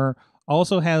and dimmer,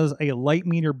 also has a light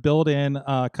meter built in,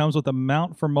 comes with a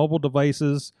mount for mobile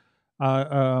devices,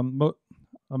 a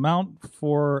mount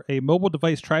for a mobile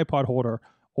device tripod holder,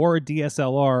 or a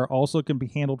DSLR. Also can be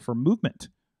handled for movement.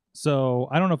 So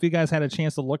I don't know if you guys had a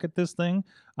chance to look at this thing.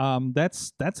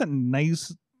 That's a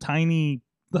nice, tiny,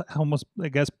 almost, I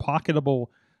guess, pocketable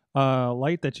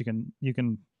light that you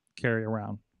can carry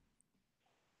around.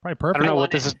 Probably perfect. I don't know want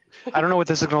what this is. I don't know what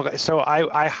this is going to. So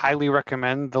I highly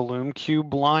recommend the Lume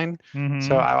Cube line. Mhm.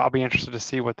 So I'll be interested to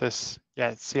see what this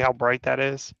Yeah, see how bright that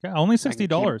is? Yeah, only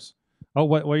 $60. Oh,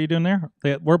 what are you doing there?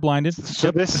 We're blinded. So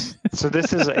Yep. this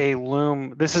is a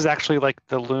Lume. This is actually like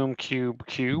the Lume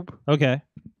Cube. Okay.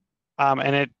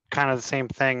 And it kind of the same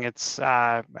thing. It's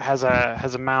has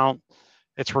a mount.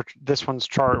 This one's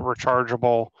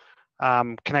rechargeable.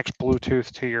 Connects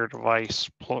Bluetooth to your device.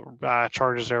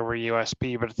 Charges over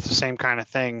USB, but it's the same kind of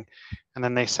thing. And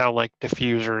then they sell like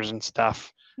diffusers and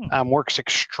stuff. Works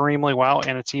extremely well,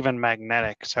 and it's even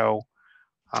magnetic. So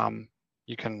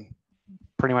you can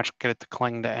pretty much get it to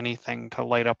cling to anything to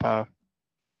light up a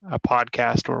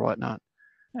podcast or whatnot.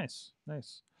 Nice.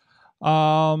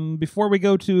 Before we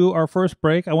go to our first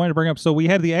break, I wanted to bring up, so we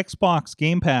had the Xbox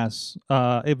Game Pass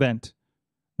event.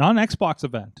 Not an Xbox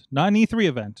event, not an E3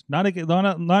 event, not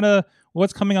a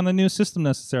what's coming on the new system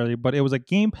necessarily, but it was a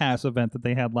Game Pass event that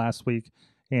they had last week.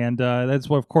 And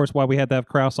that's, of course, why we had to have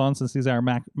Krause on, since he's our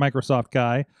Microsoft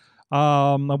guy.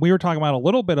 We were talking about a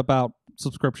little bit about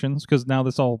subscriptions, because now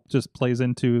this all just plays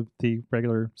into the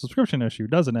regular subscription issue,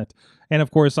 doesn't it? And,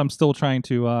 of course, I'm still trying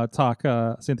to talk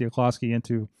Cynthia Klosky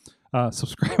into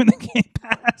subscribing to Game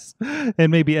Pass and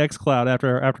maybe xCloud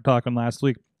after talking last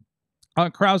week.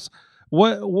 Krause,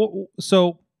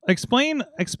 so explain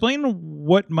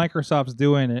what Microsoft's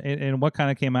doing and what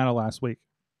kind of came out of last week.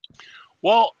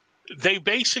 Well, they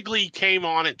basically came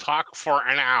on and talked for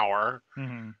an hour,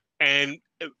 and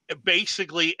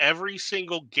basically every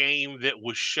single game that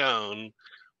was shown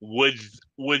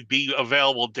would be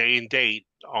available day and date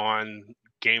on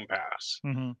Game Pass.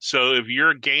 So if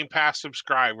you're a Game Pass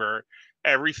subscriber,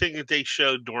 everything that they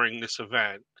showed during this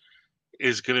event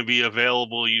is going to be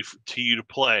available to you to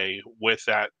play with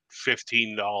that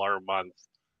 $15 a month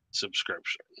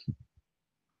subscription.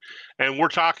 And we're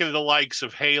talking the likes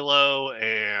of Halo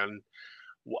and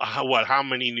how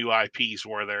many new IPs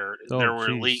were there? There were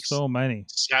at least so many,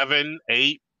 7,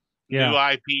 8 new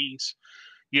IPs.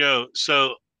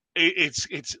 So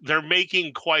it's they're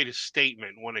making quite a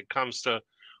statement when it comes to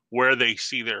where they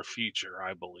see their future,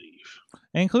 I believe.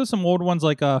 And include some old ones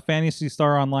like Phantasy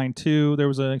Star Online 2. There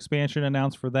was an expansion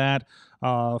announced for that.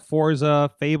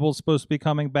 Forza, Fable's supposed to be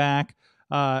coming back.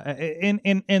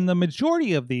 In the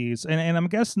majority of these, and I'm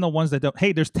guessing the ones that don't.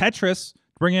 Hey, there's Tetris,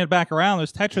 bringing it back around.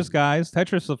 There's Tetris, guys.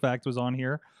 Tetris Effect was on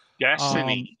here.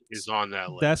 Destiny is on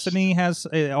that list. Destiny has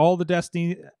all the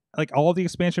Destiny, like all the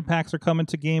expansion packs are coming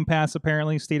to Game Pass.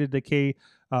 Apparently, State of Decay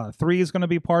 3 is going to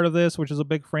be part of this, which is a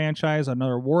big franchise.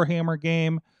 Another Warhammer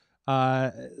game.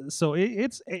 So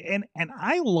it's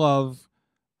I love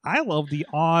the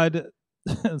odd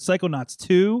Psychonauts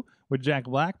 2 with Jack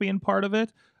Black being part of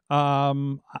it.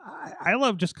 I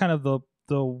love just kind of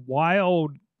the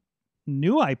wild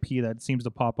new IP that seems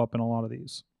to pop up in a lot of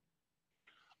these.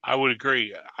 I would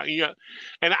agree.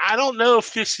 And I don't know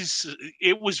if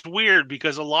it was weird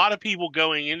because a lot of people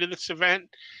going into this event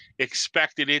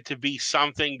expected it to be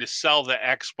something to sell the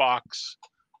Xbox,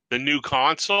 the new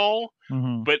console.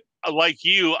 But like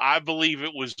you, I believe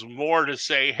it was more to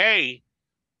say, hey,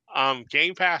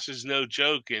 Game Pass is no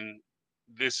joke, and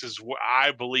this is where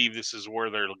I believe this is where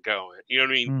they're going. You know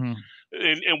what I mean?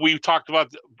 And we've talked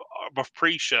about the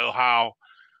pre-show how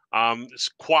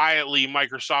quietly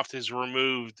Microsoft has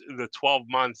removed the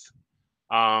 12-month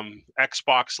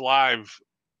Xbox Live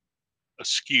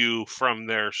SKU from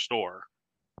their store.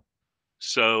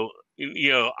 So,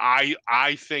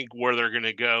 I think where they're going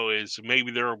to go is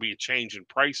maybe there will be a change in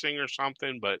pricing or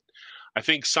something, but I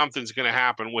think something's going to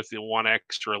happen with the One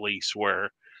X release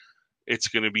where it's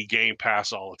going to be Game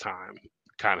Pass all the time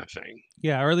kind of thing.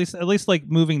 Yeah, or at least like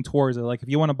moving towards it. Like if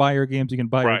you want to buy your games, you can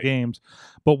buy your games.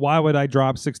 But why would I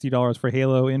drop $60 for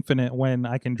Halo Infinite when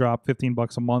I can drop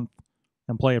 $15 a month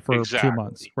and play it for 2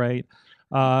 months, right?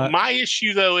 My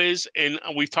issue though is, and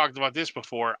we've talked about this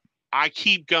before, I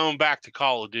keep going back to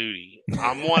Call of Duty.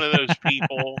 I'm one of those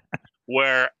people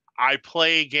where I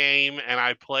play a game and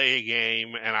I play a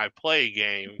game and I play a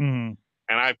game and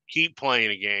I keep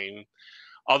playing a game.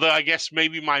 Although I guess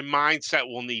maybe my mindset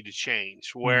will need to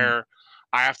change where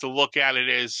I have to look at it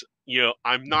as,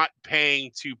 I'm not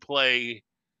paying to play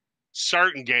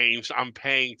certain games. I'm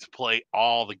paying to play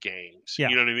all the games. Yeah.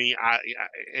 You know what I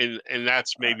mean? And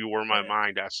that's maybe where my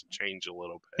mind has to change a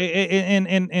little bit.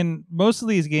 And most of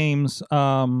these games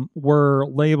were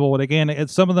labeled, again,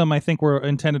 some of them I think were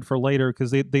intended for later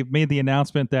because they've made the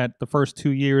announcement that the first 2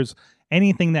 years,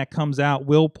 anything that comes out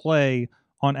will play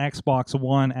on Xbox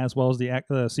One as well as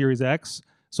the Series X.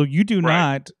 So you do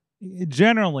not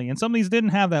generally, and some of these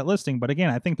didn't have that listing, but again,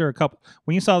 I think there are a couple.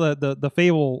 When you saw the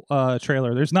Fable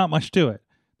trailer, there's not much to it.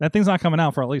 That thing's not coming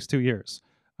out for at least 2 years.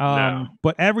 No.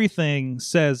 But everything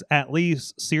says at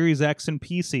least Series X and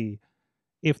PC,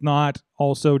 if not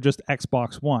also just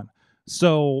Xbox One.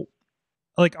 So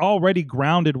like already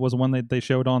Grounded was one that they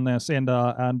showed on this, and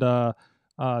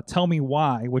Tell Me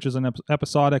Why, which is an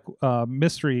episodic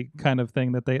mystery kind of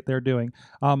thing that they're doing.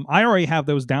 I already have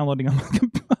those downloading on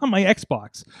on my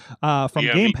Xbox from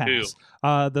Game Pass.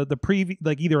 The preview,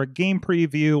 like either a game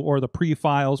preview or the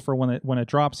pre-files for when it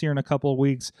drops here in a couple of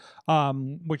weeks,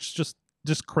 which just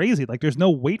crazy. Like there's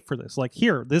no wait for this. Like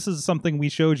here, this is something we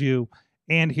showed you,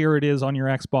 and here it is on your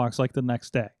Xbox like the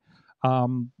next day.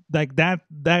 Like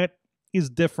that is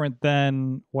different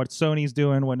than what Sony's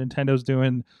doing, what Nintendo's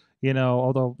doing. You know,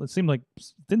 although it seemed like,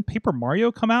 didn't Paper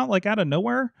Mario come out like out of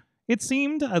nowhere? It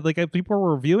seemed like people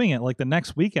were reviewing it like the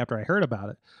next week after I heard about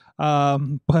it.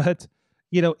 But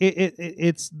you know,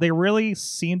 it's they really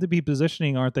seem to be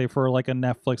positioning, aren't they, for like a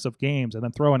Netflix of games, and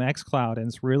then throw an xCloud, and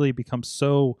it's really become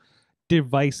so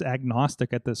device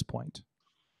agnostic at this point.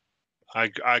 I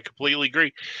completely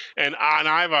agree, and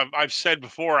I've said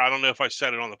before, I don't know if I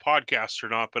said it on the podcast or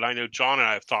not, but I know John and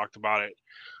I have talked about it.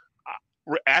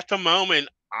 At the moment,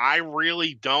 I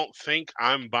really don't think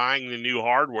I'm buying the new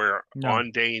hardware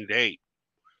on day and date.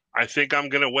 I think I'm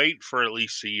going to wait for at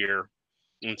least a year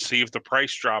and see if the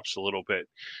price drops a little bit.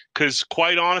 Because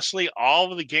quite honestly,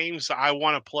 all of the games that I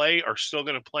want to play are still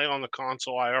going to play on the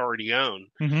console I already own.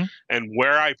 Mm-hmm. And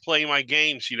where I play my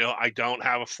games, you know, I don't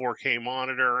have a 4K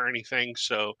monitor or anything,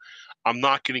 so I'm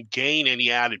not going to gain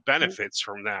any added benefits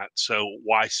from that. So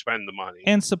why spend the money?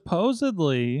 And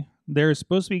supposedly there's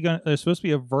supposed to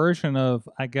be a version of,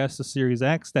 I guess, the Series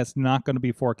X that's not going to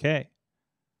be 4K.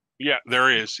 Yeah,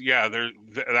 there is. Yeah,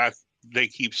 they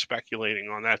keep speculating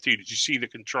on that too. Did you see the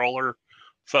controller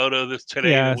photo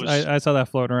today? Yeah, I saw that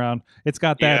floating around. It's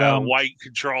got that white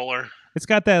controller. It's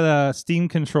got that Steam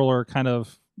controller kind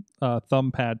of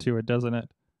thumb pad to it, doesn't it?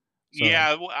 So.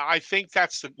 Yeah, I think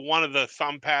that's one of the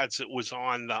thumb pads that was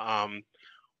on the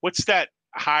what's that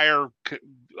higher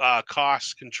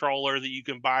cost controller that you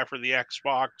can buy for the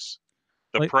Xbox,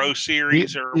 the Pro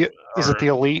Series, is it the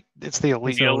Elite? It's the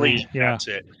Elite. The Elite. Yeah. That's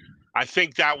it. I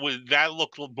think that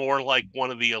looked more like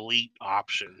one of the Elite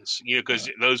options, you know, because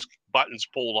those buttons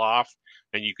pulled off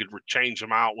and you could change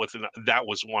them out with that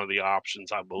was one of the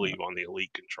options, I believe, on the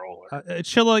Elite controller.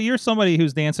 Chilla, you're somebody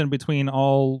who's dancing between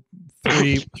all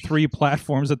three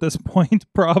platforms at this point,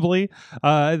 probably.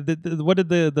 What did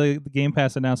the Game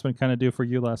Pass announcement kind of do for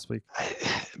you last week?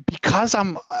 Because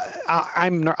I'm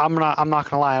not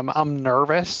gonna lie, I'm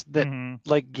nervous that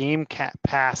like Game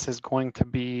Pass is going to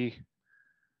be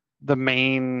the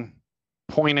main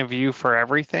point of view for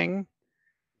everything,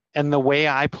 and the way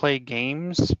I play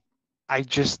games, I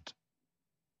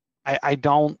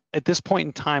don't, at this point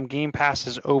in time, Game Pass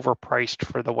is overpriced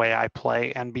for the way I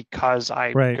play, and because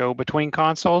I go between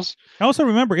consoles. I also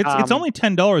remember it's only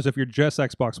 $10 if you're just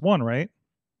Xbox One, right?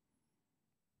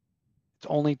 It's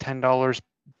only $10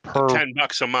 per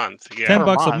 $10 a month. Yeah,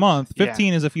 $10 a month.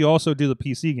 15 is if you also do the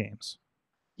PC games.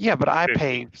 Yeah, but I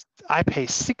pay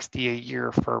 $60 a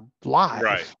year for live.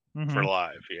 Right. For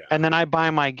live, yeah. And then I buy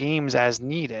my games as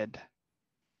needed.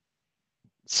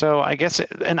 So I guess,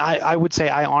 and I would say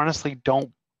I honestly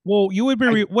don't. Well, you would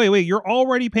be wait. You're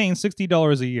already paying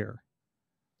 $60 a year.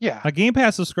 Yeah. A Game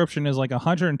Pass subscription is like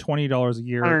 $120 a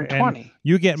year. $120. And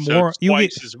you get more. You get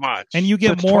twice as much. And you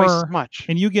get more. Twice as much.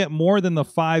 And you get more than the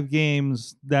 5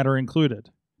 games that are included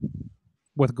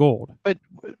with gold. But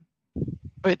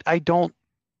I don't.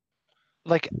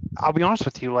 Like, I'll be honest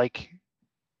with you. Like,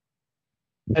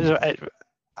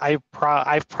 I've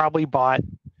probably bought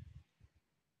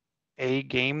a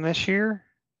game this year,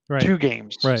 right. 2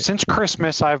 games. Right. Since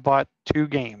Christmas, I've bought 2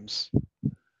 games.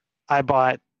 I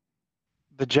bought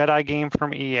the Jedi game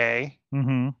from EA,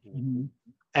 and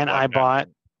I bought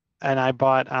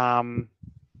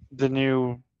the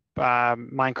new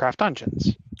Minecraft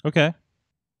Dungeons. Okay.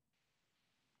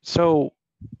 So,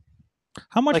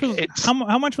 how much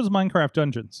was Minecraft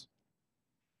Dungeons?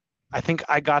 I think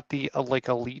I got the like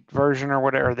Elite version or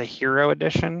whatever, the Hero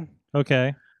Edition.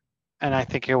 Okay. And I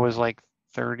think it was like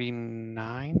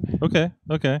 $39. Okay.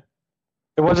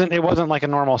 It wasn't like a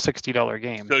normal $60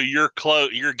 game. So you're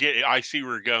close. You're getting. I see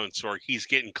where you're going, Sorg. He's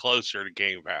getting closer to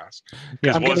Game Pass.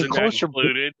 Yeah, I'm wasn't getting closer,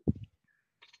 included.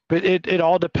 But it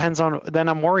all depends on. Then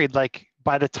I'm worried. Like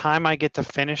by the time I get to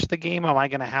finish the game, am I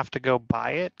going to have to go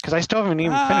buy it? Because I still haven't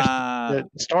even finished the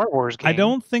Star Wars game. I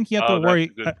don't think you have to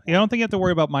worry. I don't think you have to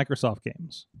worry about Microsoft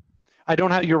games. I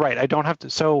don't have. You're right. I don't have to.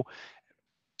 So,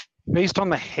 based on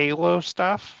the Halo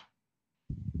stuff,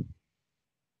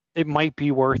 it might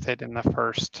be worth it in the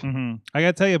first. I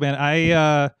gotta tell you, man.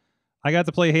 I got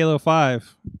to play Halo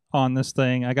 5 on this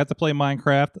thing. I got to play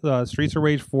Minecraft. Streets of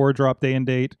Rage 4 dropped day and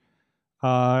date.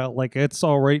 Like it's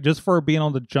already just for being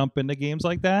able to jump into games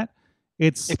like that.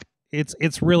 It's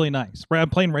it's really nice. I'm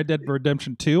playing Red Dead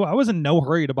Redemption 2. I was in no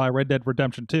hurry to buy Red Dead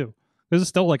Redemption 2. This is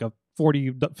still like a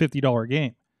 $40, $50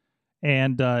 game.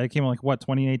 And it came in like, what,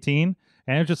 2018?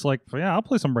 And it's just like, yeah, I'll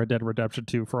play some Red Dead Redemption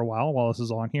 2 for a while this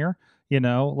is on here. You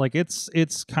know, like it's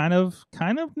kind of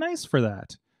nice for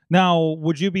that. Now,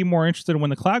 would you be more interested when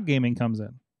the cloud gaming comes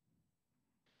in?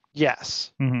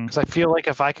 Yes. Mm-hmm. Because I feel like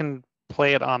if I can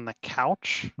play it on the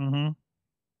couch, Mm-hmm.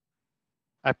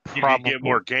 I You probably can get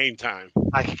more game time.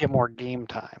 I could get more game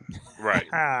time. Right.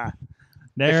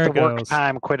 There if it the work goes.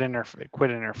 time quit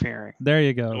interfering. There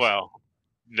you go. Well,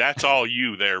 that's all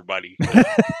you there, buddy.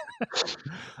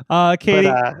 Katie.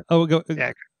 But, go.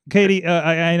 yeah. Katie,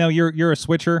 I know you're a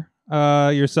switcher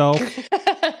yourself.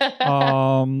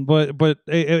 But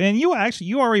and you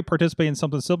already participate in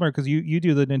something similar because you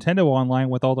do the Nintendo Online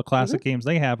with all the classic games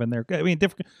they have in there. I mean,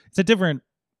 it's a different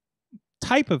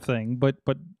type of thing, but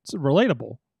it's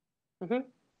relatable. Mm-hmm.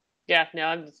 Yeah,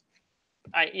 no,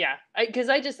 I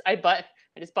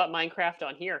just bought Minecraft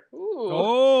on here. Ooh.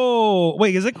 Oh,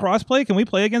 wait, is it crossplay? Can we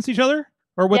play against each other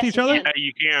or with Yes, each other? you can. Yeah,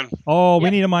 you can. Oh, we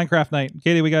Yep. need a Minecraft night,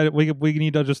 Katie. We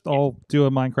need to just all do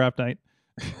a Minecraft night.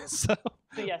 So,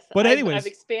 So yes, but I've anyways,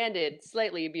 expanded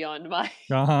slightly beyond my.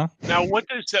 uh-huh. Now, what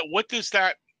does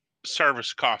that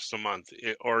service cost a month,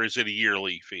 or is it a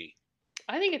yearly fee?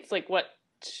 I think it's like what,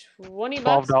 $20.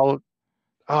 $12.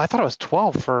 Oh, I thought it was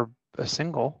 12 for a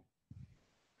single.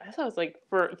 I thought it was like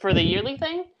for the yearly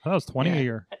thing. That was 20 a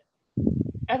year.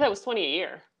 I thought it was 20 a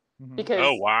year Mhm. because.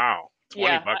 Oh wow, $20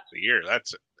 Yeah, a year.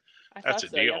 That's thought a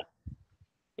so, deal.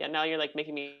 Yeah. Now you're like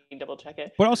making me double check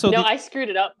it. But also, No, I screwed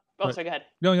it up. Oh, Right. sorry. Go ahead.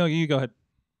 no, you go ahead.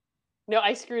 No,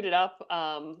 I screwed it up.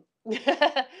 I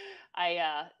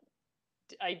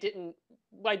didn't.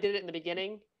 I did it in the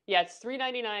beginning. Yeah, it's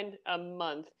 $3.99 a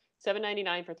month,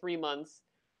 $7.99 for 3 months,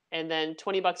 and then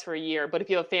 $20 for a year. But if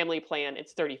you have a family plan,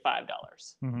 it's $35.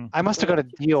 Mm-hmm. I must have got a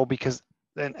deal because,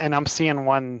 and I'm seeing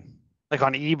one like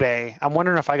on eBay. I'm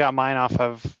wondering if I got mine off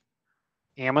of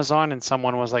Amazon and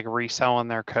someone was like reselling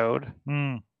their code.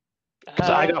 Mm.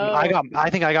 Because I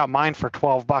think I got mine for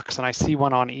 $12, and I see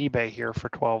one on eBay here for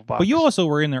 $12. But you also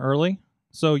were in there early,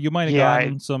 so you might have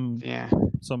gotten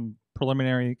some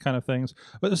preliminary kind of things.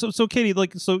 But so Katie,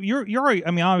 like, so you're already,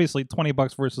 I mean, obviously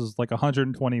 $20 versus like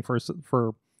 120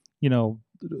 for you know,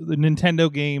 the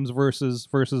Nintendo games versus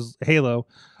Halo.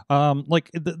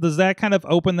 Like, does that kind of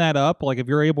open that up? Like, if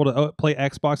you're able to play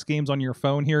Xbox games on your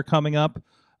phone here coming up,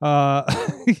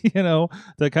 you know,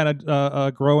 to kind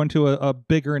of grow into a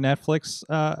bigger Netflix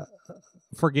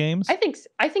for games? I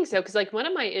think so, because like one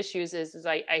of my issues is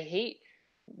I hate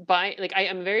buying. Like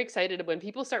I'm very excited when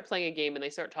people start playing a game and they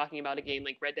start talking about a game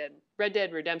like Red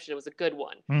Dead Redemption was a good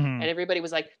one, Mhm. and everybody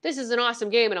was like, "This is an awesome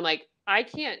game," and I'm like, I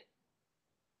can't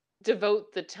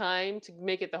devote the time to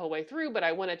make it the whole way through, but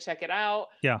I want to check it out.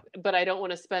 Yeah. But I don't want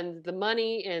to spend the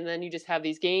money, and then you just have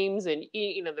these games, and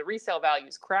you know the resale value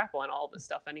is crap on all this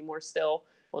stuff anymore. Still,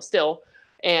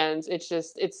 and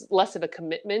it's less of a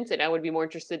commitment, and I would be more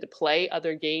interested to play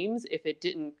other games if it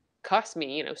didn't cost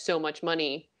me, so much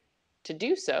money to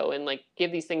do so, and like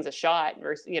give these things a shot.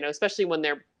 Versus, especially when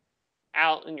they're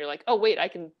out, and you're like, oh wait, I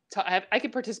can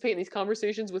participate in these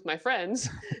conversations with my friends.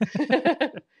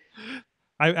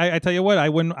 I tell you what, I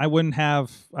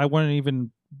wouldn't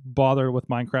even bother with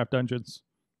Minecraft Dungeons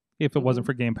if it wasn't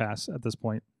for Game Pass at this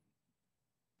point.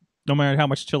 No matter how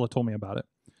much Chilla told me about it.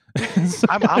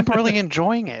 I'm really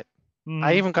enjoying it. Mm.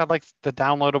 I even got like the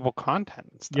downloadable content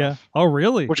and stuff. Yeah. Oh,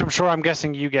 really? Which I'm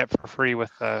guessing you get for free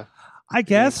with the. I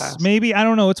guess maybe, I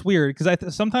don't know. It's weird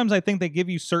because sometimes I think they give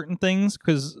you certain things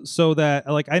so that,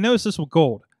 like, I noticed this with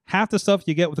gold. Half the stuff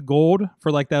you get with gold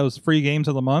for like those free games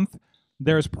of the month,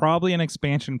 there's probably an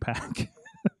expansion pack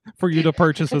for you to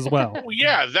purchase as well. Well,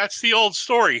 yeah, that's the old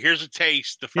story. Here's a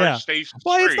taste. The first taste is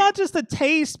well, free. it's not just a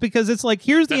taste because it's like,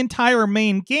 here's the entire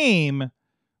main game.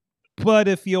 But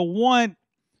if you want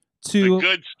to, the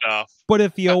good stuff. But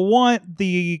if you want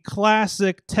the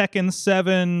classic Tekken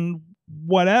 7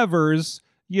 whatevers,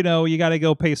 you got to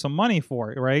go pay some money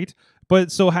for it, right? But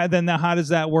so how does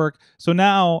that work? So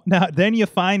now then you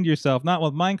find yourself, not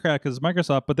with Minecraft because it's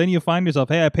Microsoft, but then you find yourself,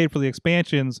 hey, I paid for the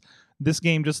expansions. This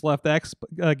game just left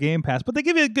Game Pass, but they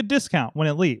give you a good discount when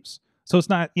it leaves. So it's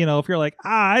not, if you're like,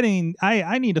 I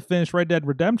need to finish Red Dead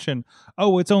Redemption.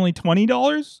 Oh, it's only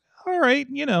 $20. All right,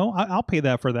 I'll pay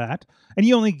that for that. And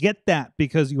you only get that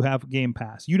because you have Game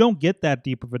Pass. You don't get that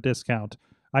deep of a discount,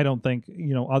 I don't think,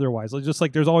 otherwise. It's just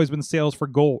like there's always been sales for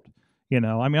gold. I mean,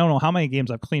 I don't know how many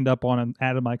games I've cleaned up on and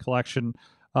added my collection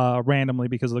randomly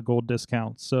because of the gold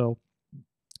discount. So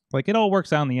Like, it all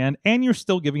works out in the end, and you're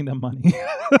still giving them money.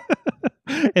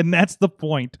 And that's the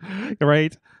point,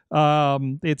 right?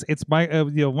 It's my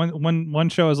one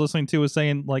show I was listening to was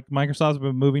saying, like, Microsoft's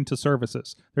been moving to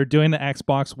services. They're doing the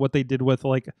Xbox what they did with,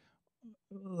 like,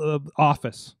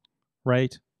 Office,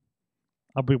 right?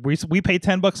 We pay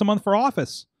 $10 a month for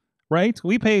Office, right?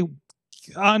 We pay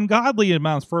ungodly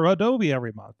amounts for Adobe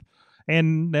every month,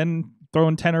 and then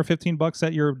throwing $10 or $15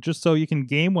 at your just so you can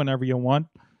game whenever you want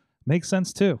makes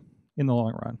sense too in the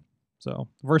long run. So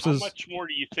versus how much more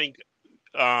do you think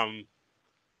the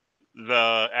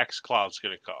xCloud's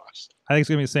going to cost? I think it's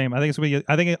gonna be the same. I think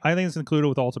it's included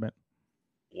with Ultimate.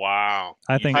 Wow.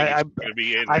 I think it's gonna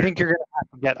be in there. I think you're going to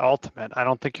have to get Ultimate. I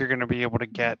don't think you're going to be able to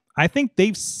get. I think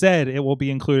they've said it will be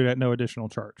included at no additional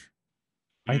charge.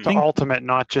 I the think Ultimate,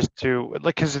 not just to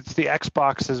like, because it's the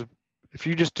Xbox is. If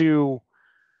you just do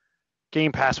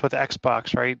Game Pass with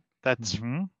Xbox, right? That's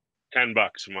 $10 a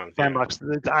month.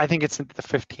 $10. I think it's at the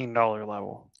 $15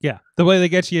 level. Yeah, the way they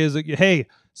get you is, hey,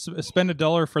 spend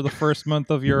 $1 for the first month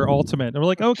of your Ultimate. And we're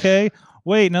like, okay,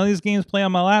 wait, none of these games play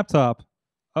on my laptop.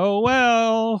 Oh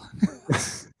well.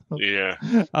 Yeah.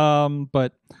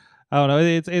 But I don't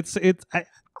know.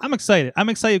 I'm excited. I'm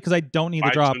excited because I don't need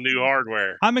to drop some new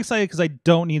hardware. I'm excited because I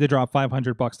don't need to drop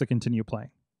 $500 to continue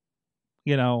playing.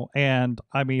 You know, and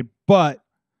I mean, but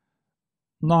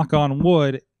knock on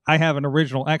wood, I have an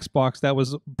original Xbox that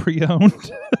was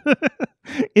pre-owned.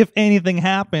 If anything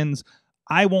happens,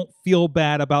 I won't feel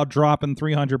bad about dropping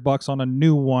 $300 on a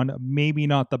new one. Maybe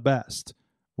not the best,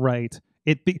 right?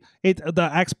 The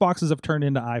Xboxes have turned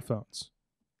into iPhones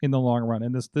in the long run,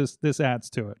 and this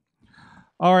adds to it.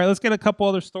 All right, let's get a couple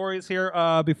other stories here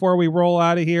before we roll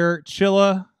out of here.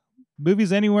 Chilla,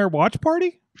 Movies Anywhere watch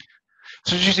party.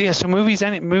 So so Movies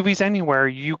Anywhere,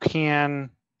 you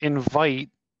can invite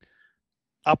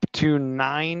up to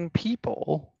 9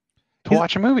 people to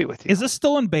watch a movie with you. Is this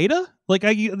still in beta? Like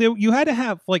you had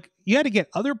to get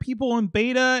other people in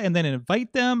beta and then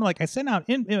invite them. Like I sent out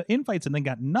invites and then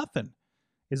got nothing.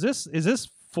 Is this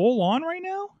full on right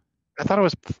now? I thought it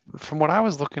was, from what I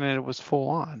was looking at, it was full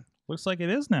on. Looks like it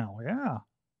is now. Yeah.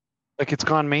 Like it's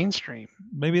gone mainstream.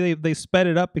 Maybe they sped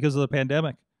it up because of the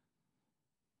pandemic.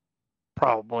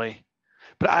 Probably.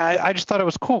 But I just thought it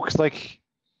was cool because, like,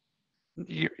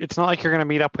 it's not like you're going to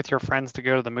meet up with your friends to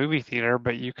go to the movie theater,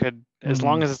 but you could, as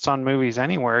long as it's on Movies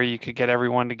Anywhere, you could get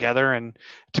everyone together. And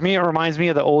to me, it reminds me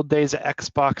of the old days of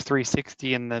Xbox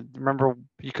 360 and remember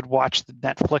you could watch the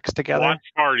Netflix together.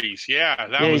 Watch parties. Yeah,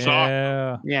 that was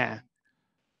awesome. Yeah.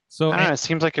 So I don't know, it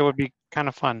seems like it would be kind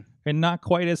of fun. And not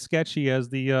quite as sketchy as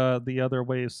the other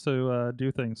ways to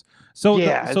do things. So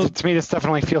to me, this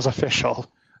definitely feels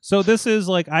official. So this is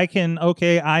like I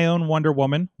own Wonder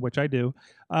Woman, which I do,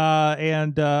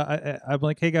 and I'm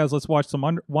like, hey guys, let's watch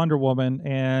some Wonder Woman,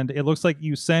 and it looks like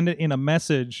you send it in a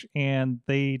message, and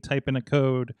they type in a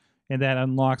code, and that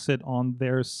unlocks it on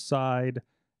their side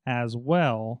as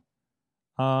well.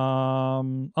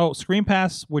 Screen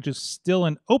Pass, which is still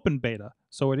in open beta,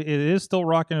 so it is still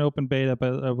rocking open beta,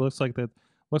 but it looks like that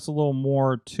looks a little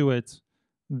more to it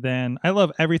than I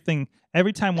love everything.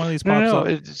 Every time one of these pops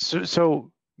up,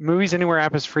 so Movies Anywhere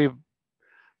app is free,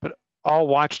 but all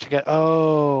watch together.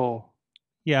 Oh,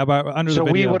 yeah, but under the video.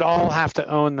 So we would all have to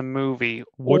own the movie,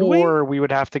 or we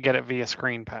would have to get it via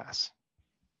Screen Pass.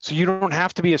 So you don't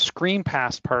have to be a Screen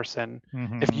Pass person.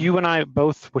 Mm-hmm. If you and I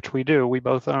both, which we do, we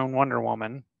both own Wonder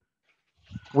Woman,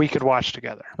 we could watch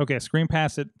together. Okay, Screen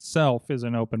Pass itself is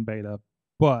an open beta,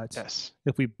 but yes,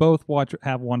 if we both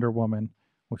have Wonder Woman,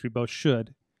 which we both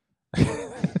should.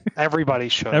 Everybody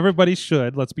should. Everybody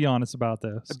should. Let's be honest about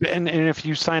this. And if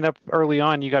you sign up early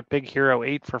on, you got Big Hero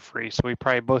 8 for free. So we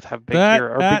probably both have Big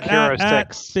Hero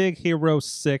 6. Big Hero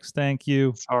 6. Thank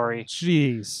you. Sorry.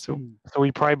 Jeez. So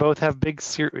we probably both have Big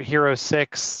Hero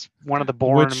 6. One of the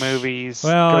Bourne movies.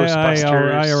 Well,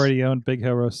 Ghostbusters. I already own Big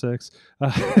Hero 6.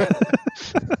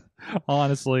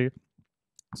 Honestly.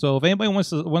 So if anybody wants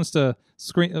to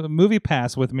movie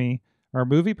pass with me. Or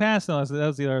Movie Pass? No, that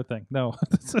was the other thing. No.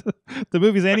 The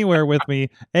Movies Anywhere with me.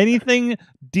 Anything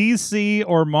DC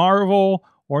or Marvel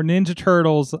or Ninja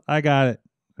Turtles, I got it.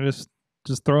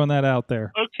 Just throwing that out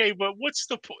there. Okay, but what's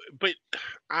the point? But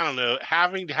I don't know.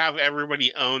 Having to have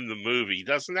everybody own the movie,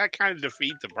 doesn't that kind of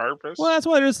defeat the purpose? Well, that's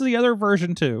why there's the other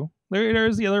version too.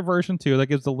 There's the other version too that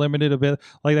gives the limited a bit.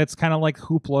 Like that's kind of like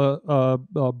Hoopla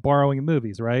borrowing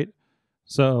movies, right?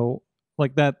 So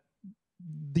like that.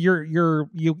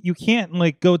 You can't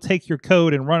like go take your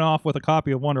code and run off with a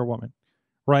copy of Wonder Woman,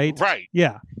 right? Right.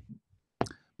 Yeah.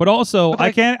 But also,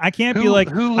 But, like, I can't be like,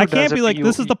 Hulu I does can't it, be but like,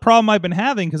 this is the problem I've been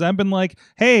having because I've been like,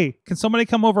 hey, can somebody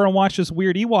come over and watch this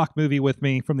weird Ewok movie with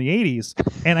me from the 80s?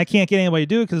 And I can't get anybody to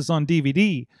do it because it's on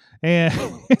DVD. And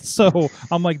so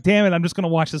I'm like, damn it, I'm just gonna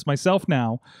watch this myself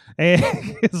now,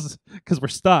 because we're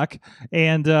stuck.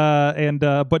 But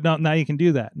now you can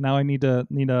do that. Now I need a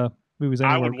Movies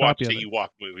I Anywhere would watch copy of the it. Ewok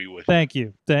movie with Thank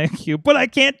you, but I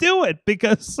can't do it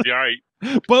because. you. All right.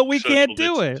 But we Social can't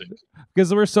do it distancing.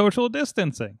 because we're social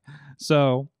distancing.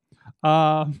 So,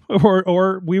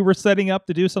 or we were setting up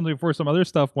to do something before some other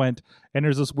stuff went, and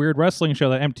there's this weird wrestling show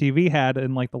that MTV had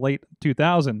in like the late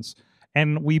 2000s,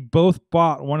 and we both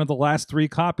bought one of the last 3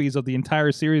 copies of the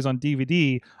entire series on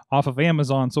DVD off of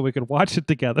Amazon so we could watch it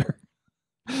together.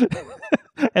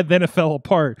 And then it fell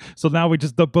apart. So now we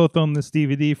just both own this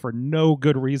DVD for no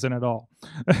good reason at all.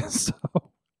 So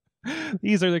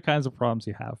these are the kinds of problems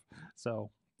you have.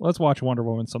 So let's watch Wonder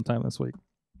Woman sometime this week.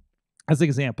 As an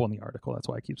example in the article, that's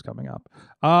why it keeps coming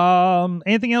up.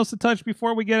 Anything else to touch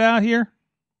before we get out here?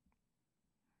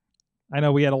 I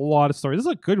know we had a lot of stories. This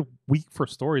is a good week for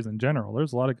stories in general.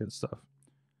 There's a lot of good stuff.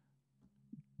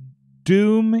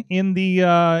 Doom in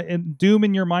Doom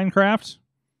in your Minecraft.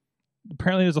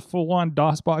 Apparently, there's a full-on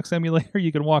DOSBox emulator.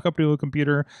 You can walk up to a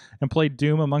computer and play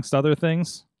Doom amongst other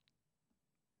things.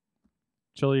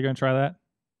 Chilla, you gonna try that?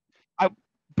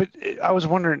 But I was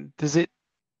wondering, does it?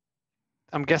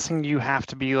 I'm guessing you have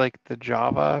to be like the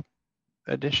Java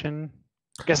edition.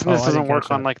 I'm guessing this I doesn't didn't work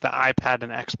catch on that. like the iPad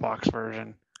and Xbox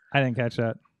version. I didn't catch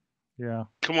that. Yeah.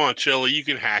 Come on, Chilla, you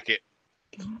can hack it.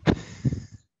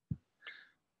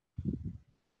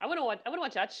 I want to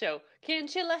watch that show. Can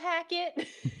Chilla hack it?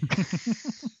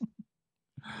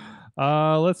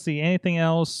 Let's see. Anything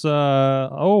else?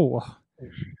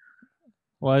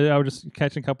 Well, I was just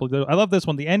catching a couple of. I love this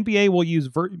one. The NBA will use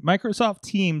Microsoft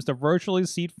Teams to virtually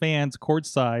seat fans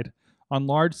courtside on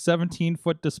large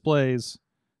 17-foot displays.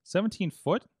 17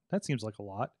 foot? That seems like a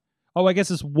lot. Oh, I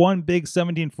guess it's one big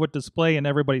 17-foot display and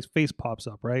everybody's face pops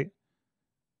up, right?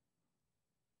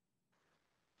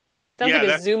 Sounds like a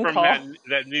that's Zoom from call.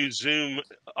 that new Zoom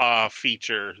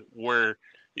feature where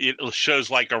it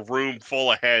shows like a room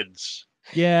full of heads.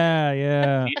 Yeah,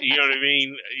 yeah. You know what I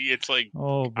mean? It's like,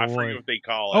 Oh boy. I forget what they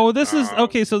call it. Oh, this is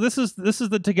okay. So this is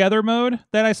the together mode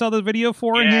that I saw the video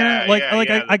for in here.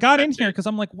 I got in here because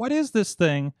I'm like, what is this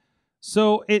thing?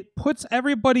 So it puts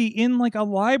everybody in like a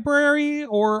library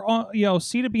or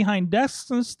seated behind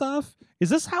desks and stuff. Is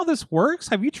this how this works?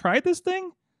 Have you tried this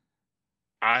thing?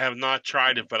 I have not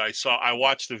tried it, but I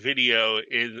watched the video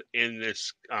in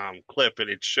this clip, and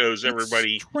it shows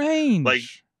everybody strange. Like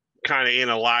kind of in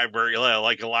a library,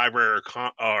 like a library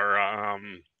or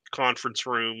conference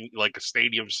room, like a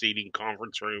stadium seating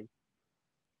conference room.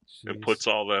 Jeez. And puts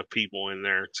all the people in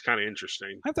there. It's kind of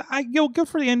interesting. Good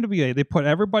for the NWA. They put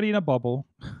everybody in a bubble,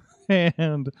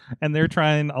 and they're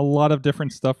trying a lot of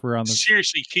different stuff around this.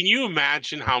 Seriously, can you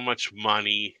imagine how much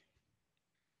money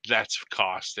that's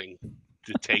costing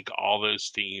to take all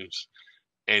those teams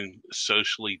and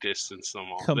socially distance them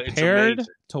all? Compared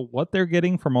to what they're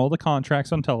getting from all the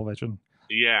contracts on television.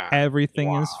 Yeah.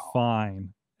 Everything is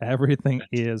fine. Everything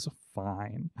is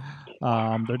fine.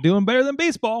 They're doing better than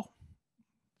baseball.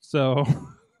 So,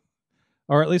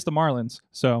 or at least the Marlins.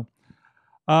 So,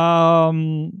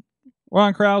 Ron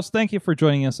Krause, thank you for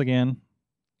joining us again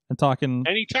and talking.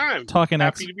 Anytime.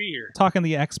 Happy to be here. Talking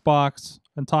the Xbox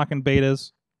and talking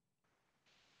betas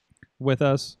with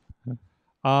us.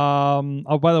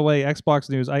 Oh, by the way, Xbox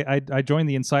news. I joined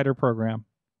the Insider program.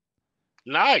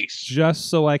 Nice. Just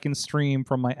so I can stream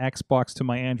from my Xbox to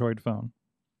my Android phone.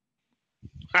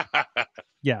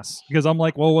 Yes, because I'm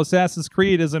like, well, Assassin's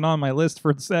Creed isn't on my list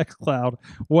for xCloud.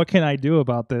 What can I do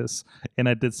about this? And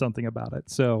I did something about it.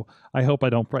 So I hope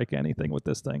I don't break anything with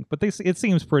this thing. But it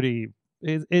seems pretty.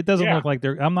 It doesn't look like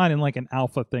I'm not in like an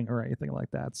alpha thing or anything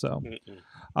like that. So,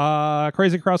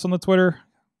 Crazy Cross on the Twitter.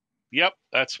 Yep,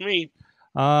 that's me.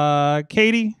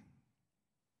 Katie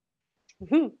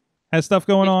has stuff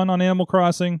going on Animal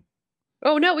Crossing.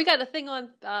 Oh no, we got a thing on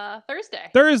Thursday.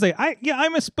 I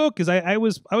misspoke because I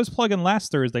was plugging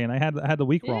last Thursday and I had the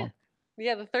week wrong.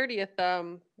 Yeah, the 30th.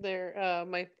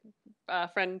 My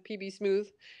friend PB Smooth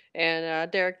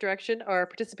and Derek Direction are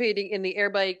participating in the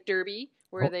Airbike Derby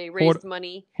where they raised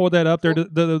money. Hold that up.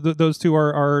 Those two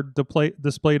are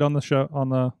displayed on the show on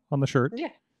the shirt. Yeah.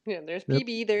 Yeah, there's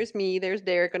PB, there's me, there's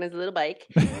Derek on his little bike.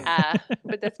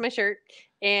 But that's my shirt.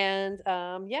 And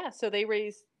so they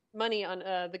raised money on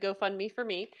the GoFundMe for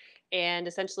me, and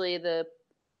essentially the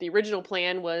original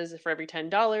plan was for every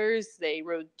 $10 they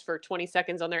rode for 20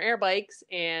 seconds on their air bikes,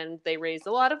 and they raised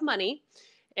a lot of money.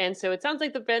 And so it sounds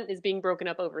like the event is being broken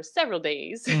up over several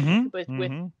days, with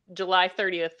July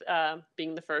 30th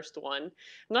being the first one. I'm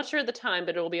not sure at the time,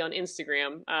 but it will be on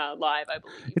Instagram live, I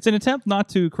believe. It's an attempt not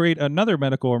to create another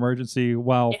medical emergency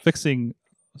while fixing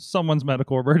someone's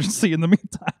medical emergency in the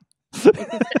meantime.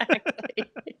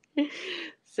 Exactly.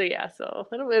 So yeah, so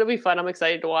it'll be fun. I'm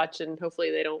excited to watch, and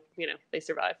hopefully they don't, they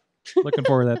survive. Looking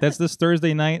forward to that. That's this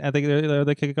Thursday night. I think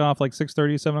they kick off like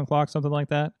 6:30, 7 o'clock, something like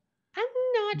that. I'm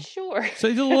not sure. So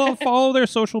you follow their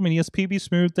social media. PB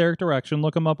Smooth, Derek Direction.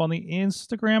 Look them up on the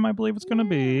Instagram, I believe it's going to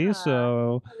be.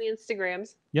 So on the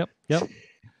Instagrams. Yep.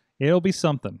 It'll be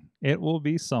something. It will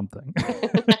be something.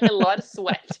 A lot of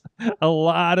sweat. A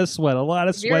lot of sweat. A lot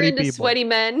of if sweaty you're into people. Sweaty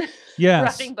men.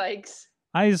 Yes. Riding bikes.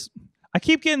 I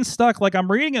keep getting stuck. Like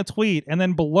I'm reading a tweet, and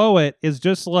then below it is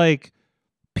just like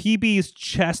PB's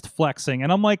chest flexing,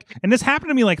 and I'm like, and this happened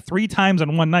to me like 3 times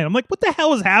in one night. I'm like, what the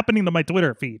hell is happening to my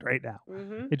Twitter feed right now?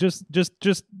 It just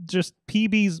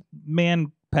PB's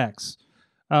man pecs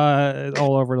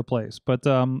all over the place. But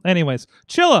anyways,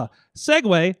 Chilla,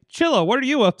 segue. Chilla, what are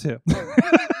you up to?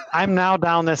 I'm now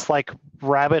down this like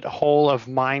rabbit hole of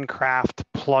Minecraft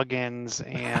plugins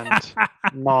and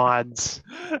mods.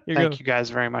 Thank you guys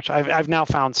very much. I've now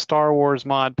found Star Wars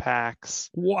mod packs.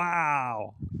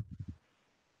 Wow.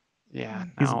 Yeah,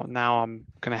 now I'm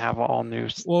gonna have all new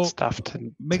stuff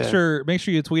to make sure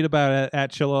you tweet about it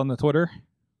at Chilla on the Twitter.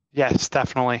 Yes,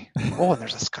 definitely. Oh, and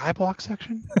there's a Skyblock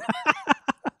section.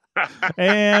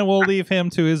 And we'll leave him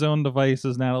to his own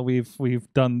devices now that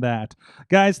we've done that.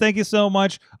 Guys, thank you so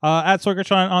much. At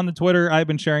Sorgatron on the Twitter, I've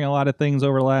been sharing a lot of things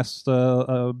over the last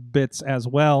bits as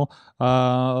well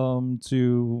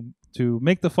to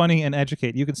make the funny and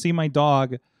educate. You can see my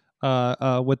dog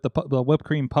with the whipped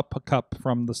cream pup cup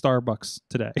from the Starbucks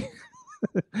today.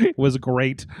 It was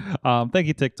great. Thank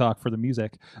you, TikTok, for the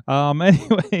music.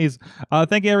 Anyways,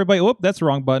 thank you, everybody. Whoop, that's the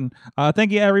wrong button.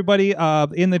 Thank you, everybody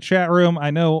in the chat room.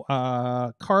 I know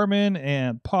Carmen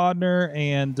and Podner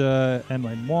and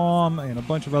my mom and a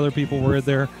bunch of other people were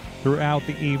there throughout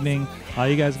the evening.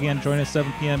 You guys again join us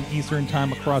 7 p.m. Eastern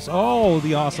time across all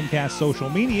the AwesomeCast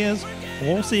social medias.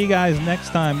 We'll see you guys next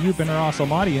time. You've been our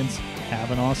awesome audience.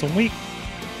 Have an awesome week.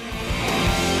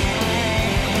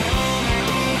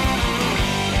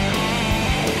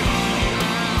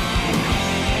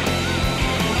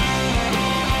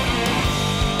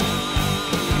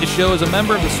 This show is a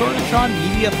member of the Sorgatron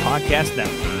Media Podcast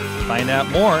Network. Find out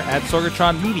more at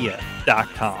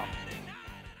sorgatronmedia.com.